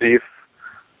perceive?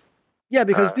 Yeah,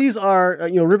 because these are,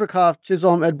 Ribicoff,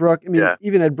 Chisholm, Ed Brooke.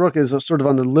 Even Ed Brooke is sort of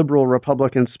on the liberal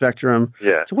Republican spectrum.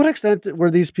 Yeah. To what extent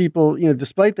were these people,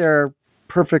 despite their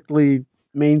perfectly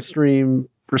mainstream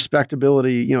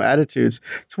respectability, attitudes,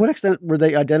 to what extent were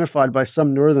they identified by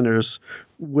some Northerners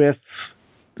with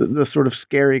the sort of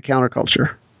scary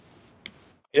counterculture?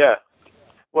 Yeah.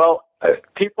 Well,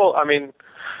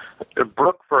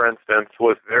 Brooke, for instance,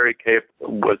 was very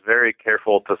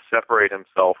careful to separate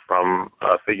himself from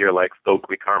a figure like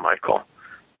Stokely Carmichael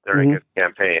during mm-hmm. his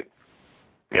campaign.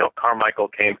 Carmichael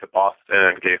came to Boston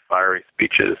and gave fiery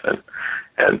speeches,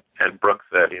 and Brooke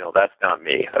said, that's not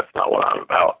me. That's not what I'm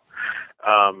about.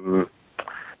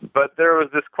 But there was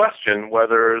this question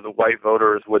whether the white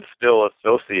voters would still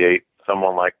associate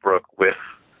someone like Brooke with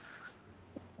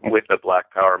the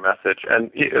Black Power message. And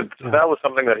that was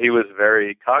something that he was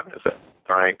very cognizant,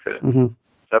 trying to mm-hmm.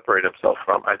 separate himself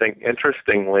from. I think,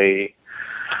 interestingly,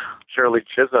 Shirley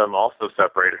Chisholm also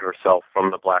separated herself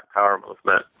from the Black Power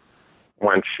movement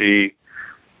when she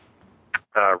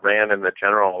ran in the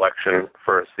general election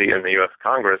for a seat in the U.S.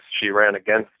 Congress. She ran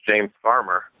against James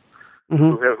Farmer,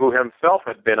 mm-hmm. who himself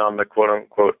had been on the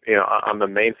quote-unquote, on the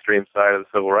mainstream side of the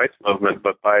civil rights movement,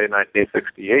 but by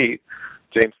 1968,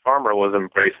 James Farmer was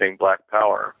embracing Black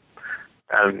power,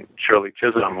 and Shirley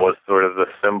Chisholm was sort of the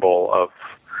symbol of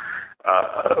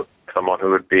someone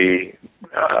who would be,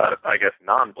 I guess,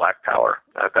 non-Black power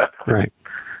at that time. Right.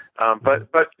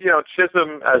 But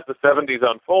Chisholm, as the 70s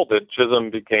unfolded, Chisholm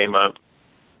became a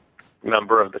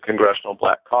member of the Congressional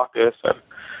Black Caucus, and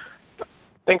I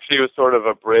think she was sort of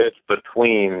a bridge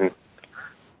between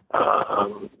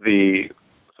the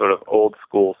sort of old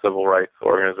school civil rights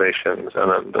organizations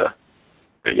and then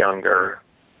the younger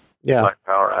Black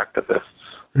power activists.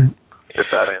 If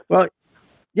that answers. Well,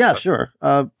 yeah, sure.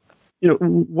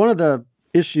 One of the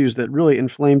issues that really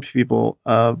inflamed people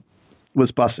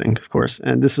was busing, of course,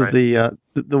 and this is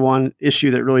the one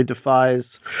issue that really defies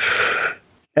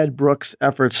Ed Brooks'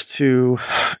 efforts to,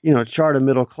 chart a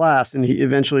middle class, and he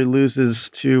eventually loses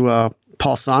to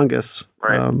Paul Tsongas.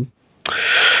 Right.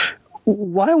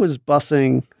 Why was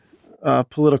busing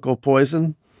political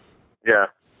poison? Yeah.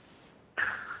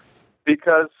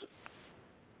 Because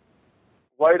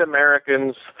white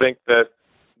Americans think that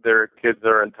their kids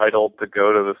are entitled to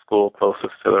go to the school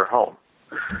closest to their home.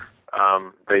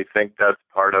 They think that's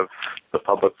part of the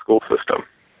public school system.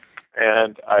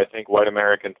 And I think white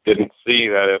Americans didn't see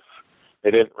that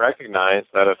they didn't recognize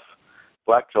that if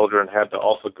Black children had to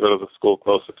also go to the school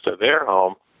closest to their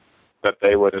home, that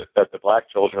the Black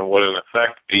children would in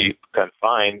effect be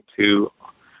confined to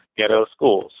ghetto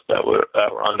schools that were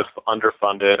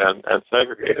underfunded and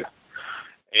segregated.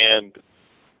 And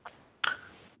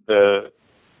the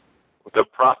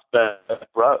prospect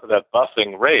that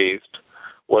busing raised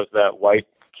was that white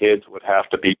kids would have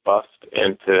to be bused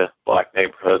into Black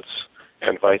neighborhoods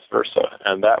and vice versa.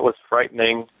 And that was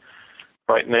frightening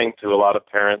to a lot of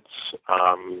parents.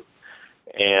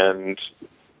 And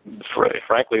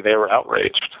frankly, they were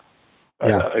outraged by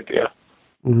that idea.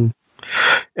 Mm-hmm.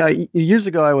 Years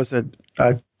ago, I was a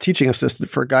teaching assistant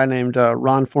for a guy named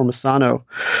Ron Formisano,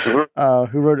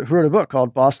 who wrote a book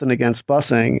called Boston Against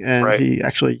Busing, and he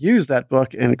actually used that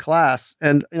book in class.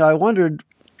 And I wondered,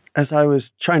 as I was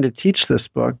trying to teach this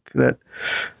book, that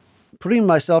putting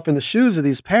myself in the shoes of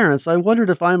these parents, I wondered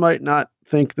if I might not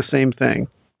think the same thing.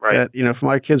 Right. That, if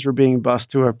my kids were being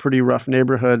bused to a pretty rough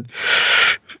neighborhood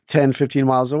 10, 15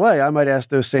 miles away, I might ask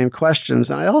those same questions.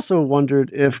 And I also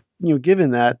wondered if,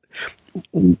 given that,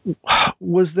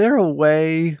 was there a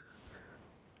way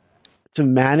to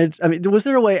manage? I mean, was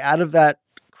there a way out of that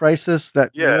crisis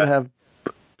that would have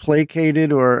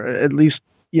placated, or at least,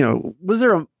 was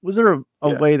there a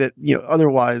way that,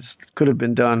 otherwise could have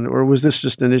been done, or was this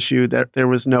just an issue that there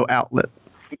was no outlet?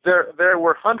 There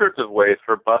were hundreds of ways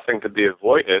for busing to be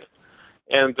avoided,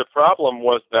 and the problem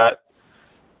was that,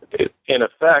 in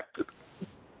effect,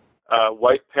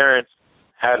 white parents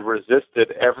had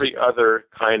resisted every other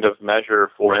kind of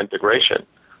measure for integration.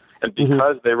 And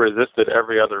because they resisted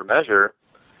every other measure,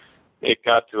 it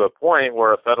got to a point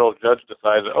where a federal judge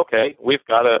decided, okay, we've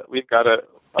got to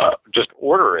just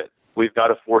order it. We've got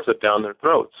to force it down their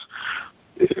throats.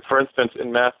 For instance,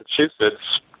 in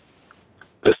Massachusetts,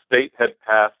 the state had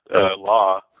passed a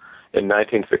law in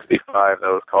 1965 that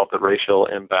was called the Racial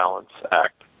Imbalance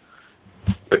Act,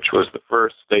 which was the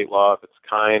first state law of its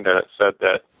kind, and it said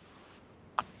that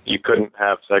you couldn't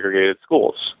have segregated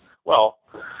schools. Well,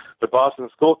 the Boston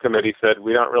School Committee said,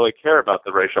 we don't really care about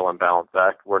the Racial Imbalance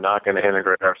Act. We're not going to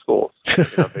integrate our schools.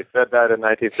 They said that in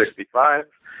 1965,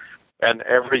 and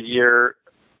every year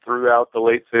throughout the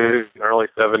late 60s and early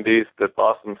 70s, the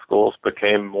Boston schools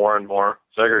became more and more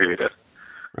segregated.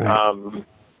 Right.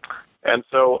 And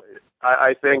so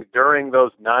I think during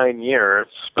those 9 years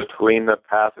between the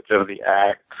passage of the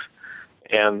Act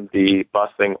and the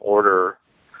busing order,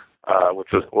 which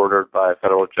was ordered by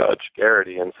federal judge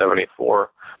Garrity in 1974,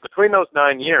 between those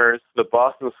 9 years, the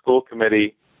Boston School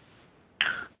Committee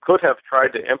could have tried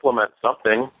to implement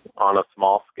something on a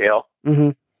small scale.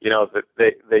 Mm-hmm. That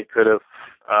they could have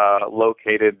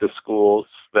located the schools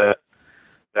that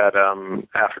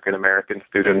African American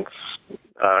students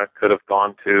could have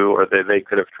gone to, or they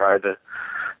could have tried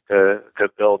to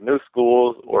build new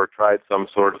schools, or tried some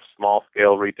sort of small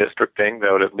scale redistricting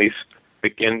that would at least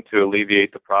begin to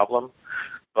alleviate the problem.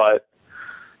 But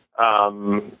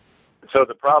so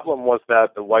the problem was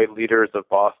that the white leaders of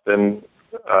Boston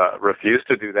refused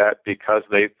to do that because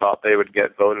they thought they would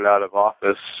get voted out of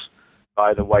office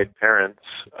by the white parents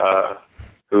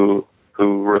who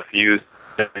refused.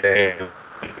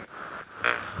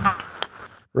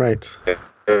 Right.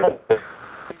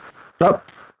 Oh,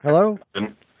 hello?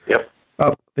 Yep.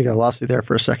 Oh, I think I lost you there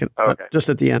for a second. Okay. Just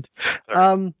at the end.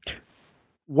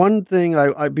 One thing,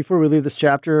 I before we leave this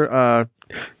chapter,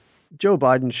 Joe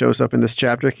Biden shows up in this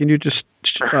chapter. Can you just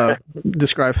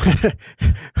describe.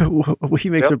 He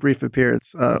makes a brief appearance.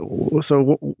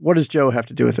 So what does Joe have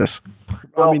to do with this?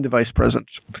 Well, I mean, the vice president.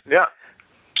 Yeah.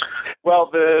 Well,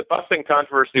 the busing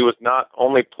controversy was not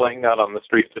only playing out on the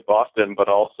streets of Boston, but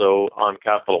also on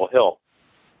Capitol Hill,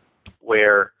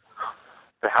 where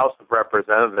the House of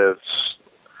Representatives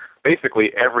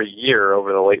basically every year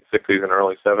over the late 60s and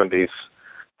early 70s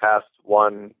passed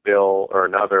one bill or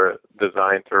another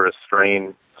designed to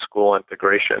restrain school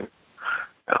integration.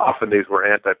 And often these were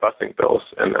anti-busing bills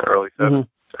in the early 70s.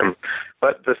 Mm-hmm.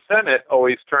 But the Senate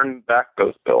always turned back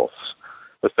those bills.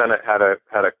 The Senate had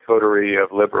a coterie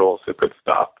of liberals who could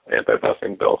stop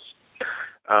anti-busing bills.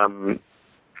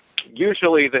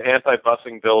 Usually the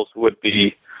anti-busing bills would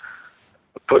be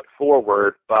put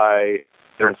forward by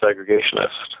certain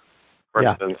segregationists. For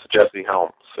instance, Jesse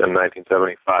Helms in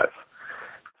 1975.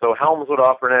 So Helms would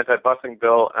offer an anti-busing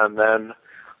bill, and then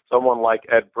someone like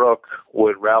Ed Brooke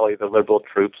would rally the liberal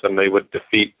troops, and they would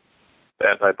defeat the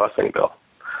anti-busing bill.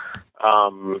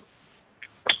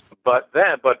 But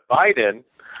Biden,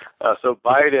 so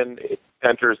Biden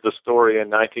enters the story in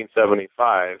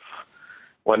 1975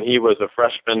 when he was a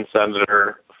freshman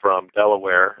senator from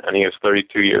Delaware, and he was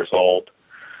 32 years old.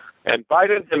 And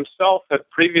Biden himself had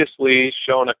previously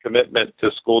shown a commitment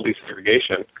to school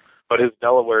desegregation, but his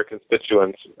Delaware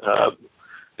constituents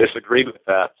disagreed with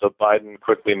that, so Biden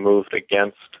quickly moved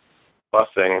against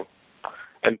busing.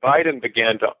 And Biden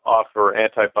began to offer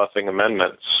anti-busing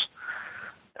amendments.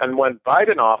 And when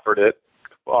Biden offered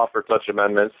such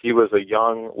amendments, he was a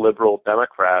young liberal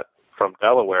Democrat from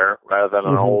Delaware rather than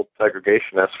an old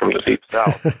segregationist from the Deep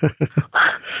South.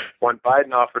 When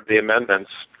Biden offered the amendments,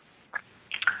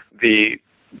 the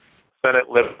Senate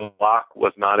liberal bloc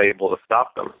was not able to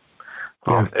stop them.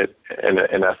 It,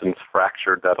 in essence,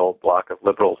 fractured that old bloc of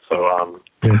liberals. So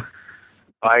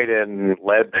Biden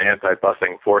led the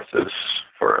anti-busing forces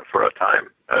for a time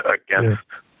against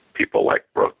people like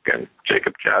Brooke and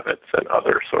Jacob Javits and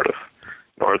other sort of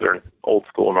old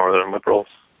school northern liberals.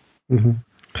 Mm-hmm.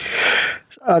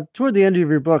 Toward the end of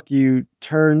your book, you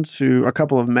turn to a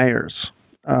couple of mayors.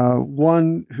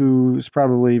 One who's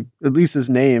probably, at least his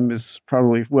name is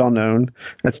probably well known.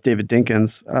 That's David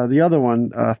Dinkins. The other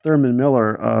one, Thurman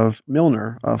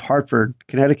Milner of Hartford,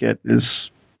 Connecticut, is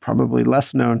probably less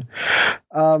known.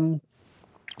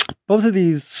 Both of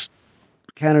these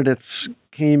candidates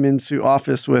came into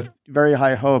office with very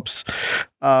high hopes.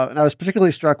 And I was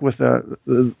particularly struck with I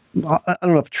don't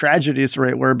know if tragedy is the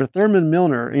right word, but Thurman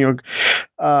Milner,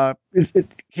 it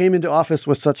came into office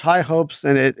with such high hopes,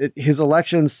 and his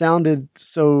election sounded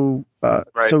so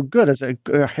good as a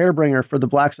hairbringer for the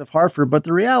blacks of Hartford. But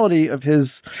the reality of his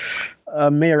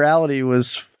mayoralty was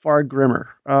far grimmer.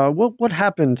 What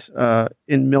happened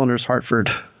in Milner's Hartford?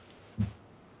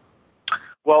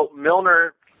 Well,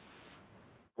 Milner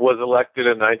was elected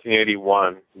in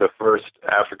 1981, the first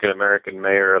African-American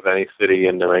mayor of any city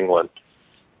in New England.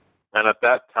 And at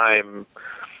that time,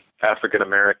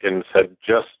 African-Americans had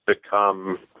just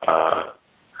become,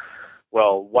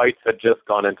 whites had just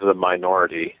gone into the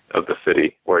minority of the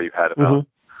city, where you had about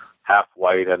half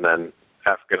white, and then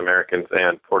African-Americans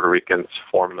and Puerto Ricans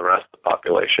formed the rest of the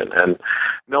population. And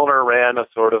Milner ran a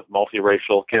sort of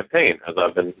multiracial campaign, as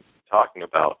I've been talking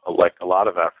about, like a lot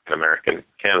of African-American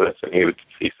candidates, and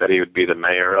he said he would be the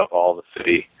mayor of all the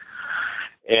city.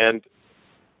 And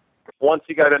once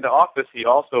he got into office, he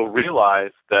also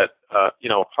realized that,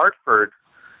 Hartford,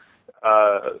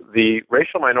 the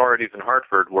racial minorities in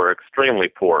Hartford were extremely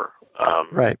poor.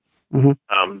 Right.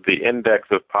 Mm-hmm. The index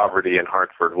of poverty in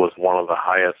Hartford was one of the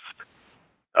highest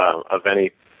of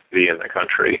any city in the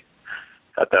country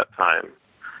at that time.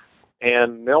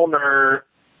 And Milner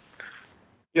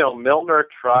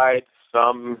tried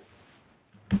some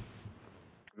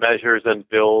measures and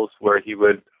bills where he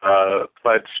would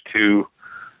pledge to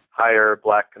hire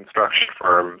black construction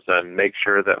firms and make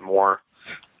sure that more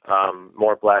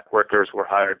black workers were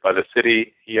hired by the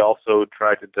city. He also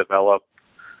tried to develop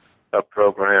a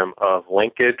program of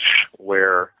linkage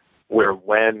where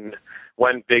when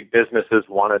big businesses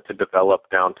wanted to develop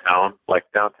downtown, like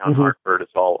downtown Hartford is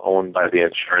all owned by the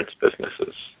insurance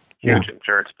businesses, huge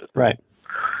insurance businesses. Right.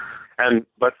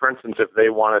 But for instance, if they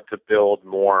wanted to build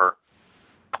more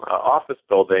office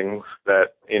buildings,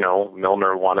 that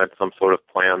Milner wanted some sort of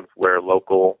plans where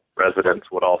local residents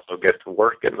would also get to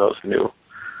work in those new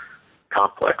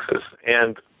complexes.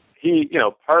 And he,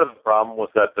 part of the problem was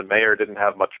that the mayor didn't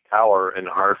have much power in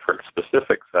Hartford's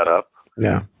specific setup.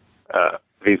 Yeah.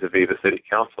 Vis-a-vis the city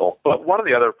council. But one of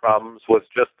the other problems was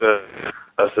just a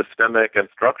systemic and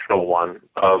structural one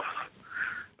of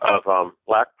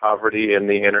black poverty in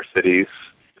the inner cities,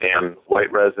 and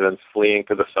white residents fleeing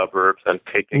to the suburbs and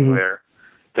taking their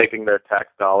tax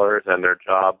dollars and their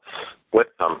jobs with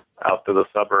them out to the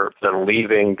suburbs and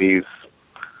leaving these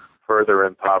further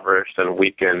impoverished and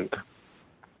weakened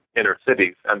inner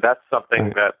cities. And that's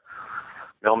something that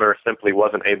Milner simply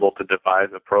wasn't able to devise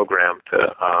a program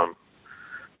to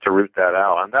root that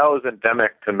out. And that was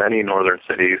endemic to many northern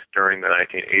cities during the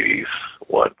 1980s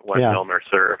when Milner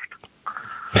served.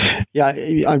 Yeah,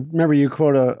 I remember you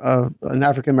quote an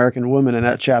African-American woman in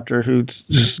that chapter who's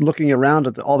just looking around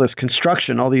at all this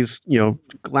construction, all these,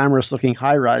 glamorous-looking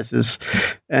high-rises.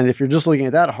 And if you're just looking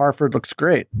at that, Hartford looks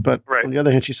great. But on the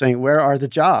other hand, she's saying, where are the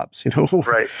jobs?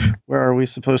 Where are we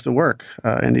supposed to work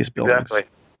in these buildings? Exactly,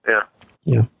 yeah.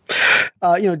 Yeah.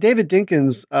 David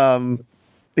Dinkins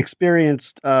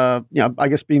experienced, I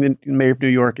guess being the mayor of New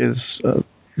York is, to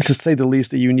say the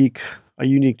least, a unique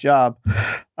job.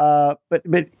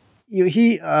 But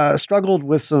he struggled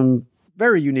with some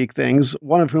very unique things,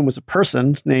 one of whom was a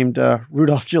person named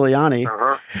Rudolph Giuliani.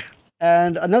 Uh-huh.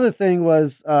 And another thing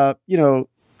was,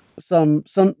 some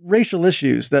racial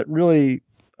issues that really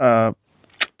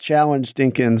challenged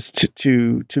Dinkins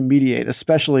to mediate,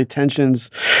 especially tensions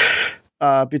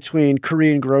between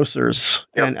Korean grocers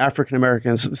and African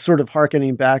Americans, sort of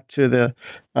hearkening back to the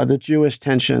Jewish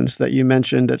tensions that you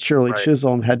mentioned that Shirley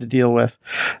Chisholm had to deal with.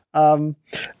 How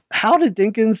did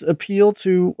Dinkins appeal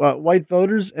to white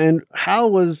voters, and how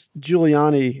was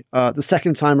Giuliani, the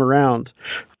second time around,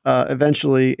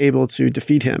 eventually able to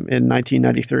defeat him in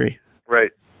 1993?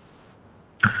 Right.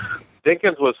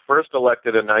 Dinkins was first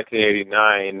elected in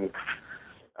 1989,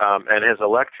 and his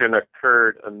election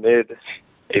occurred amid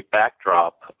a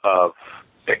backdrop of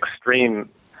extremely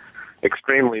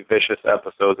vicious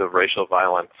episodes of racial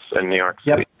violence in New York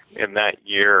City in that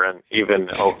year and even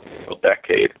over a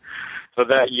decade. So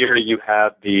that year you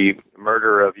had the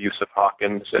murder of Yusuf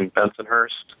Hawkins in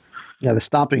Bensonhurst. Yeah, the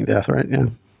stomping death, right? Yeah.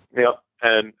 Yep.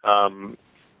 And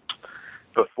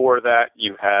before that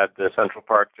you had the Central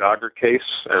Park jogger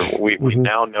case, and we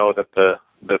now know that the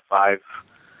five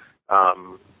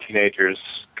teenagers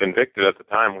convicted at the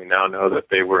time, we now know that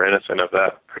they were innocent of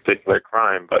that particular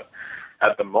crime. But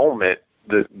at the moment,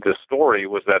 the story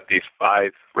was that these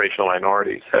five racial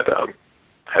minorities had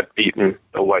beaten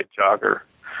the white jogger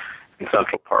in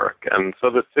Central Park, and so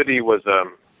the city was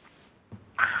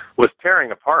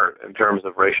tearing apart in terms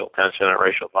of racial tension and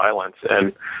racial violence.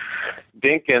 And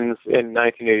Dinkins in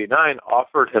 1989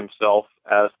 offered himself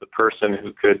as the person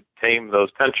who could tame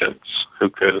those tensions, who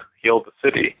could heal the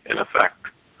city, in effect.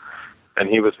 And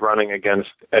he was running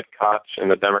against Ed Koch in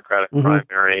the Democratic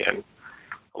primary, and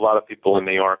a lot of people in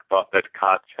New York thought that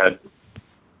Koch had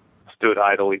stood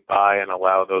idly by and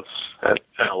allow those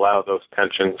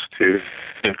tensions to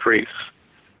increase.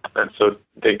 And so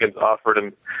Dinkins offered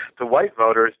him to white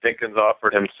voters. Dinkins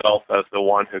offered himself as the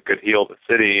one who could heal the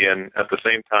city, and at the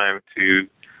same time to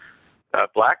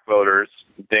black voters,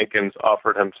 Dinkins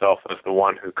offered himself as the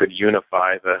one who could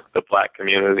unify the black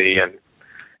community and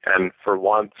for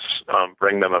once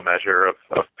bring them a measure of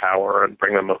power and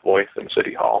bring them a voice in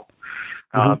City Hall.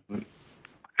 And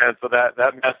so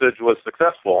that message was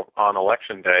successful on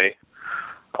Election Day.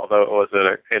 Although it was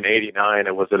in '89,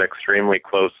 it was an extremely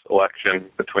close election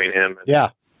between him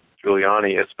and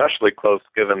Giuliani, especially close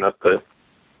given that the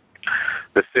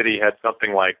city had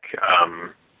something like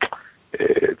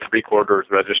 3/4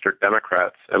 registered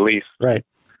Democrats, at least. Right.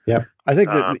 Yeah. I think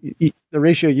that the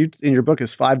ratio in your book is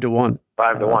 5-1.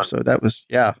 5-1. So that was,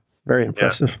 very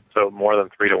impressive. Yeah, so more than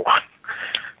 3-1.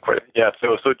 Yeah,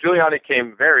 so Giuliani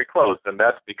came very close, and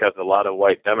that's because a lot of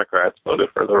white Democrats voted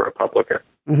for the Republican.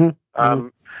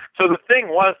 So the thing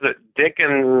was that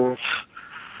Dinkins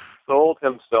sold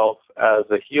himself as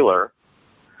a healer,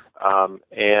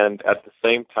 and at the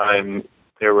same time,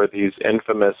 there were these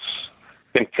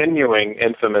continuing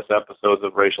infamous episodes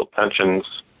of racial tensions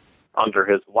under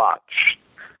his watch.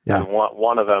 Yeah. And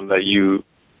one of them that you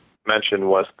mentioned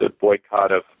was the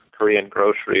boycott of Korean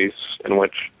groceries, in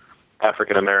which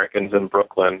African Americans in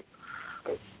Brooklyn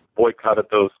boycotted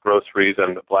those groceries,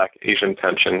 and the black-Asian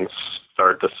tensions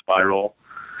started to spiral.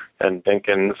 And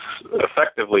Dinkins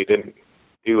effectively didn't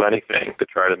do anything to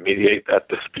try to mediate that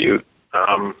dispute.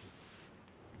 And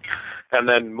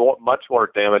then much more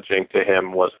damaging to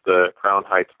him was the Crown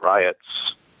Heights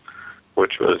riots,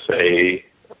 which was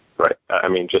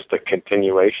just a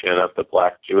continuation of the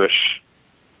black-Jewish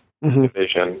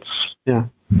divisions. Yeah.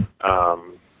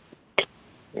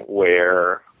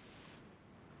 Where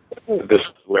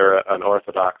an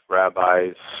Orthodox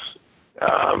rabbi's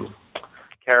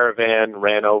caravan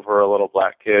ran over a little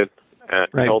black kid and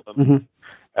killed him.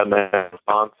 And then in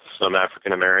response, some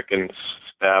African Americans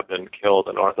stabbed and killed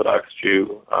an Orthodox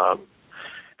Jew.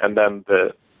 And then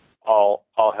all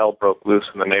hell broke loose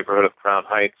in the neighborhood of Crown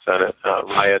Heights, and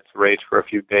riots raged for a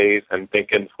few days. And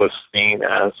Dinkins was seen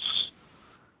as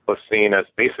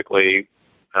basically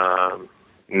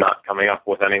not coming up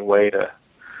with any way to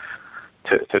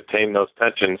tame those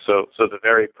tensions. So the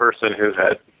very person who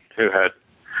had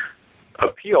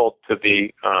appealed to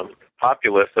the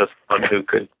populace as someone who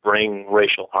could bring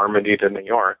racial harmony to New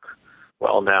York,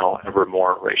 well, now ever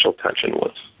more racial tension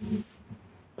was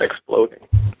exploding.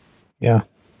 Yeah.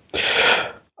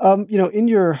 In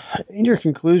your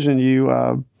conclusion,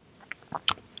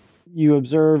 you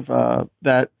observe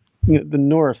that the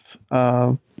North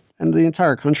and the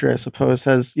entire country, I suppose,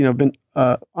 has been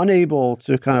unable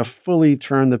to kind of fully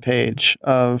turn the page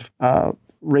of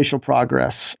racial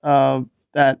progress.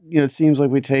 That it seems like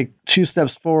we take 2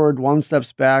 steps forward, 1 step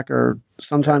back, or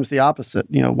sometimes the opposite.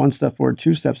 1 step forward,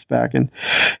 2 steps back. And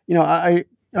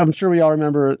I'm sure we all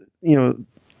remember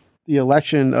the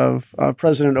election of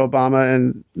President Obama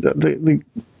and the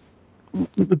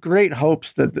great hopes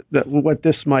that what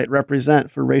this might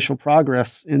represent for racial progress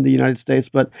in the United States.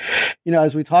 But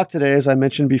as we talk today, as I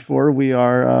mentioned before, we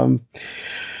are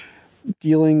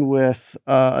dealing with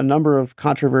a number of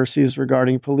controversies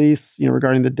regarding police,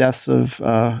 regarding the deaths of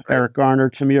Eric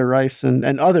Garner, Tamir Rice,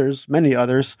 and others, many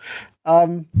others.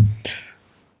 How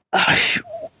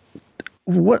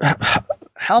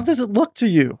does it look to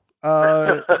you?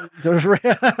 I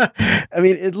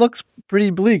mean, it looks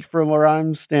pretty bleak from where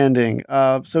I'm standing.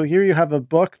 So here you have a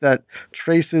book that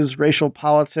traces racial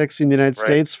politics in the United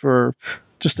States for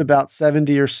just about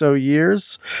 70 or so years.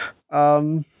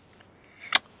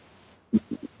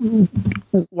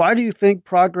 Why do you think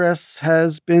progress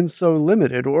has been so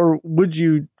limited? Or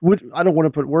I don't want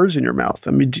to put words in your mouth.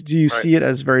 I mean, do you see it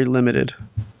as very limited?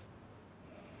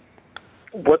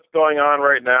 What's going on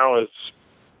right now is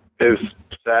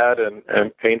sad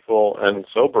and painful and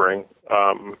sobering.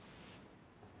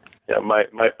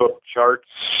 My book charts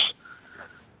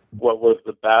what was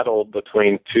the battle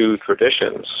between 2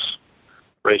 traditions: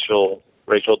 racial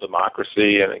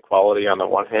democracy and equality on the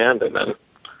one hand, and then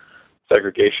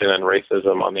segregation and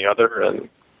racism on the other. And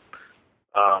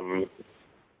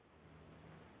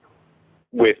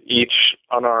with each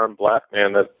unarmed black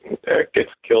man that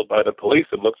gets killed by the police,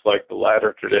 it looks like the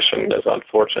latter tradition is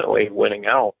unfortunately winning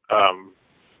out.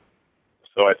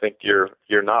 So I think you're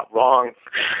not wrong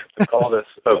to call this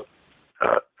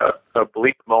a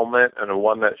bleak moment, and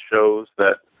one that shows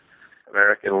that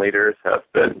American leaders have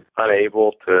been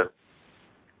unable to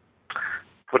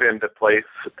put into place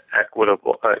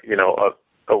equitable,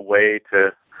 a way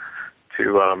to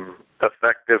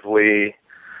effectively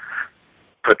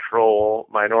patrol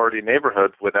minority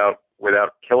neighborhoods without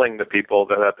killing the people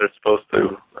that they're supposed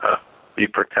to be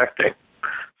protecting.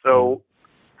 So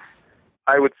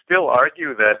I would still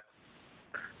argue that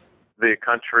the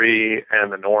country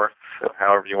and the North,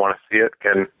 however you want to see it,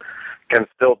 can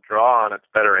still draw on its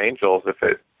better angels if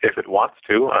it wants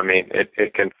to. I mean,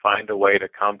 it can find a way to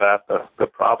combat the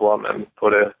problem and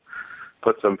put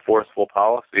some forceful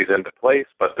policies into place,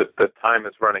 but the time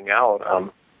is running out.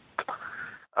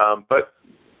 But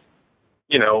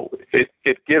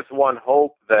it gives one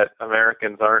hope that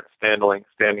Americans aren't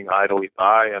standing idly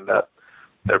by, and that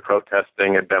they're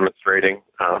protesting and demonstrating.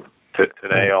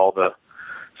 Today, all the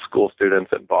school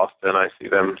students in Boston, I see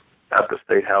them at the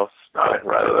State House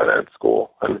rather than at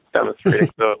school and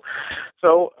demonstrating.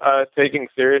 So taking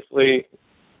seriously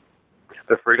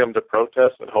the freedom to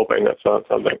protest and hoping that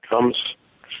something comes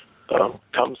of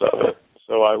it.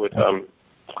 So I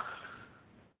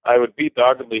would be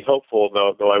doggedly hopeful,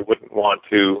 though I wouldn't want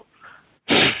to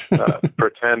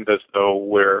pretend as though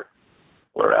we're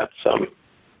at some.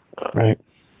 Right.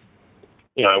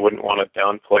 I wouldn't want to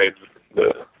downplay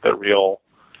the real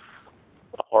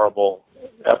horrible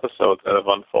episodes that have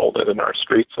unfolded in our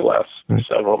streets the last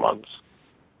several months.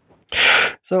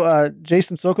 So,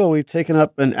 Jason Sokol, we've taken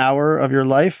up an hour of your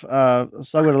life, so I'm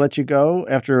going to let you go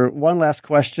after one last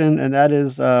question, and that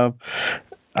is,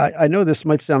 I know this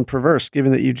might sound perverse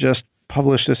given that you just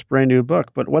published this brand new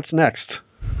book, but what's next?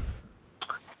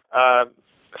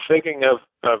 Thinking of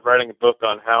writing a book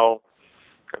on how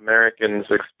Americans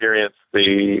experience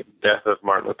the death of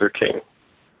Martin Luther King.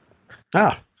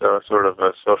 So sort of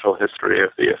a social history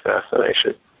of the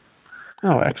assassination.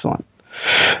 Oh, excellent.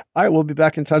 All right, we'll be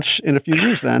back in touch in a few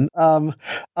years then.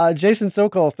 Jason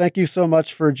Sokol, thank you so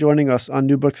much for joining us on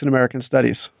New Books in American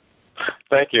Studies.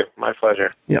 Thank you. My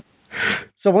pleasure. Yep.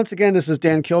 So once again, this is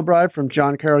Dan Kilbride from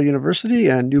John Carroll University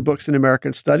and New Books in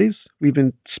American Studies. We've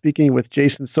been speaking with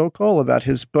Jason Sokol about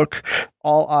his book,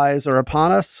 All Eyes Are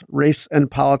Upon Us, Race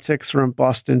and Politics from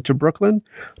Boston to Brooklyn,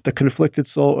 The Conflicted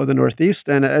Soul of the Northeast.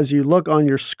 And as you look on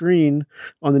your screen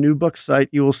on the New Books site,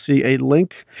 you will see a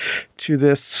link to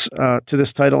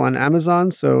this title on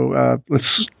Amazon. So let's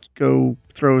go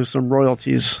throw some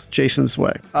royalties Jason's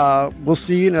way. We'll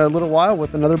see you in a little while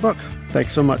with another book.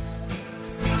 Thanks so much.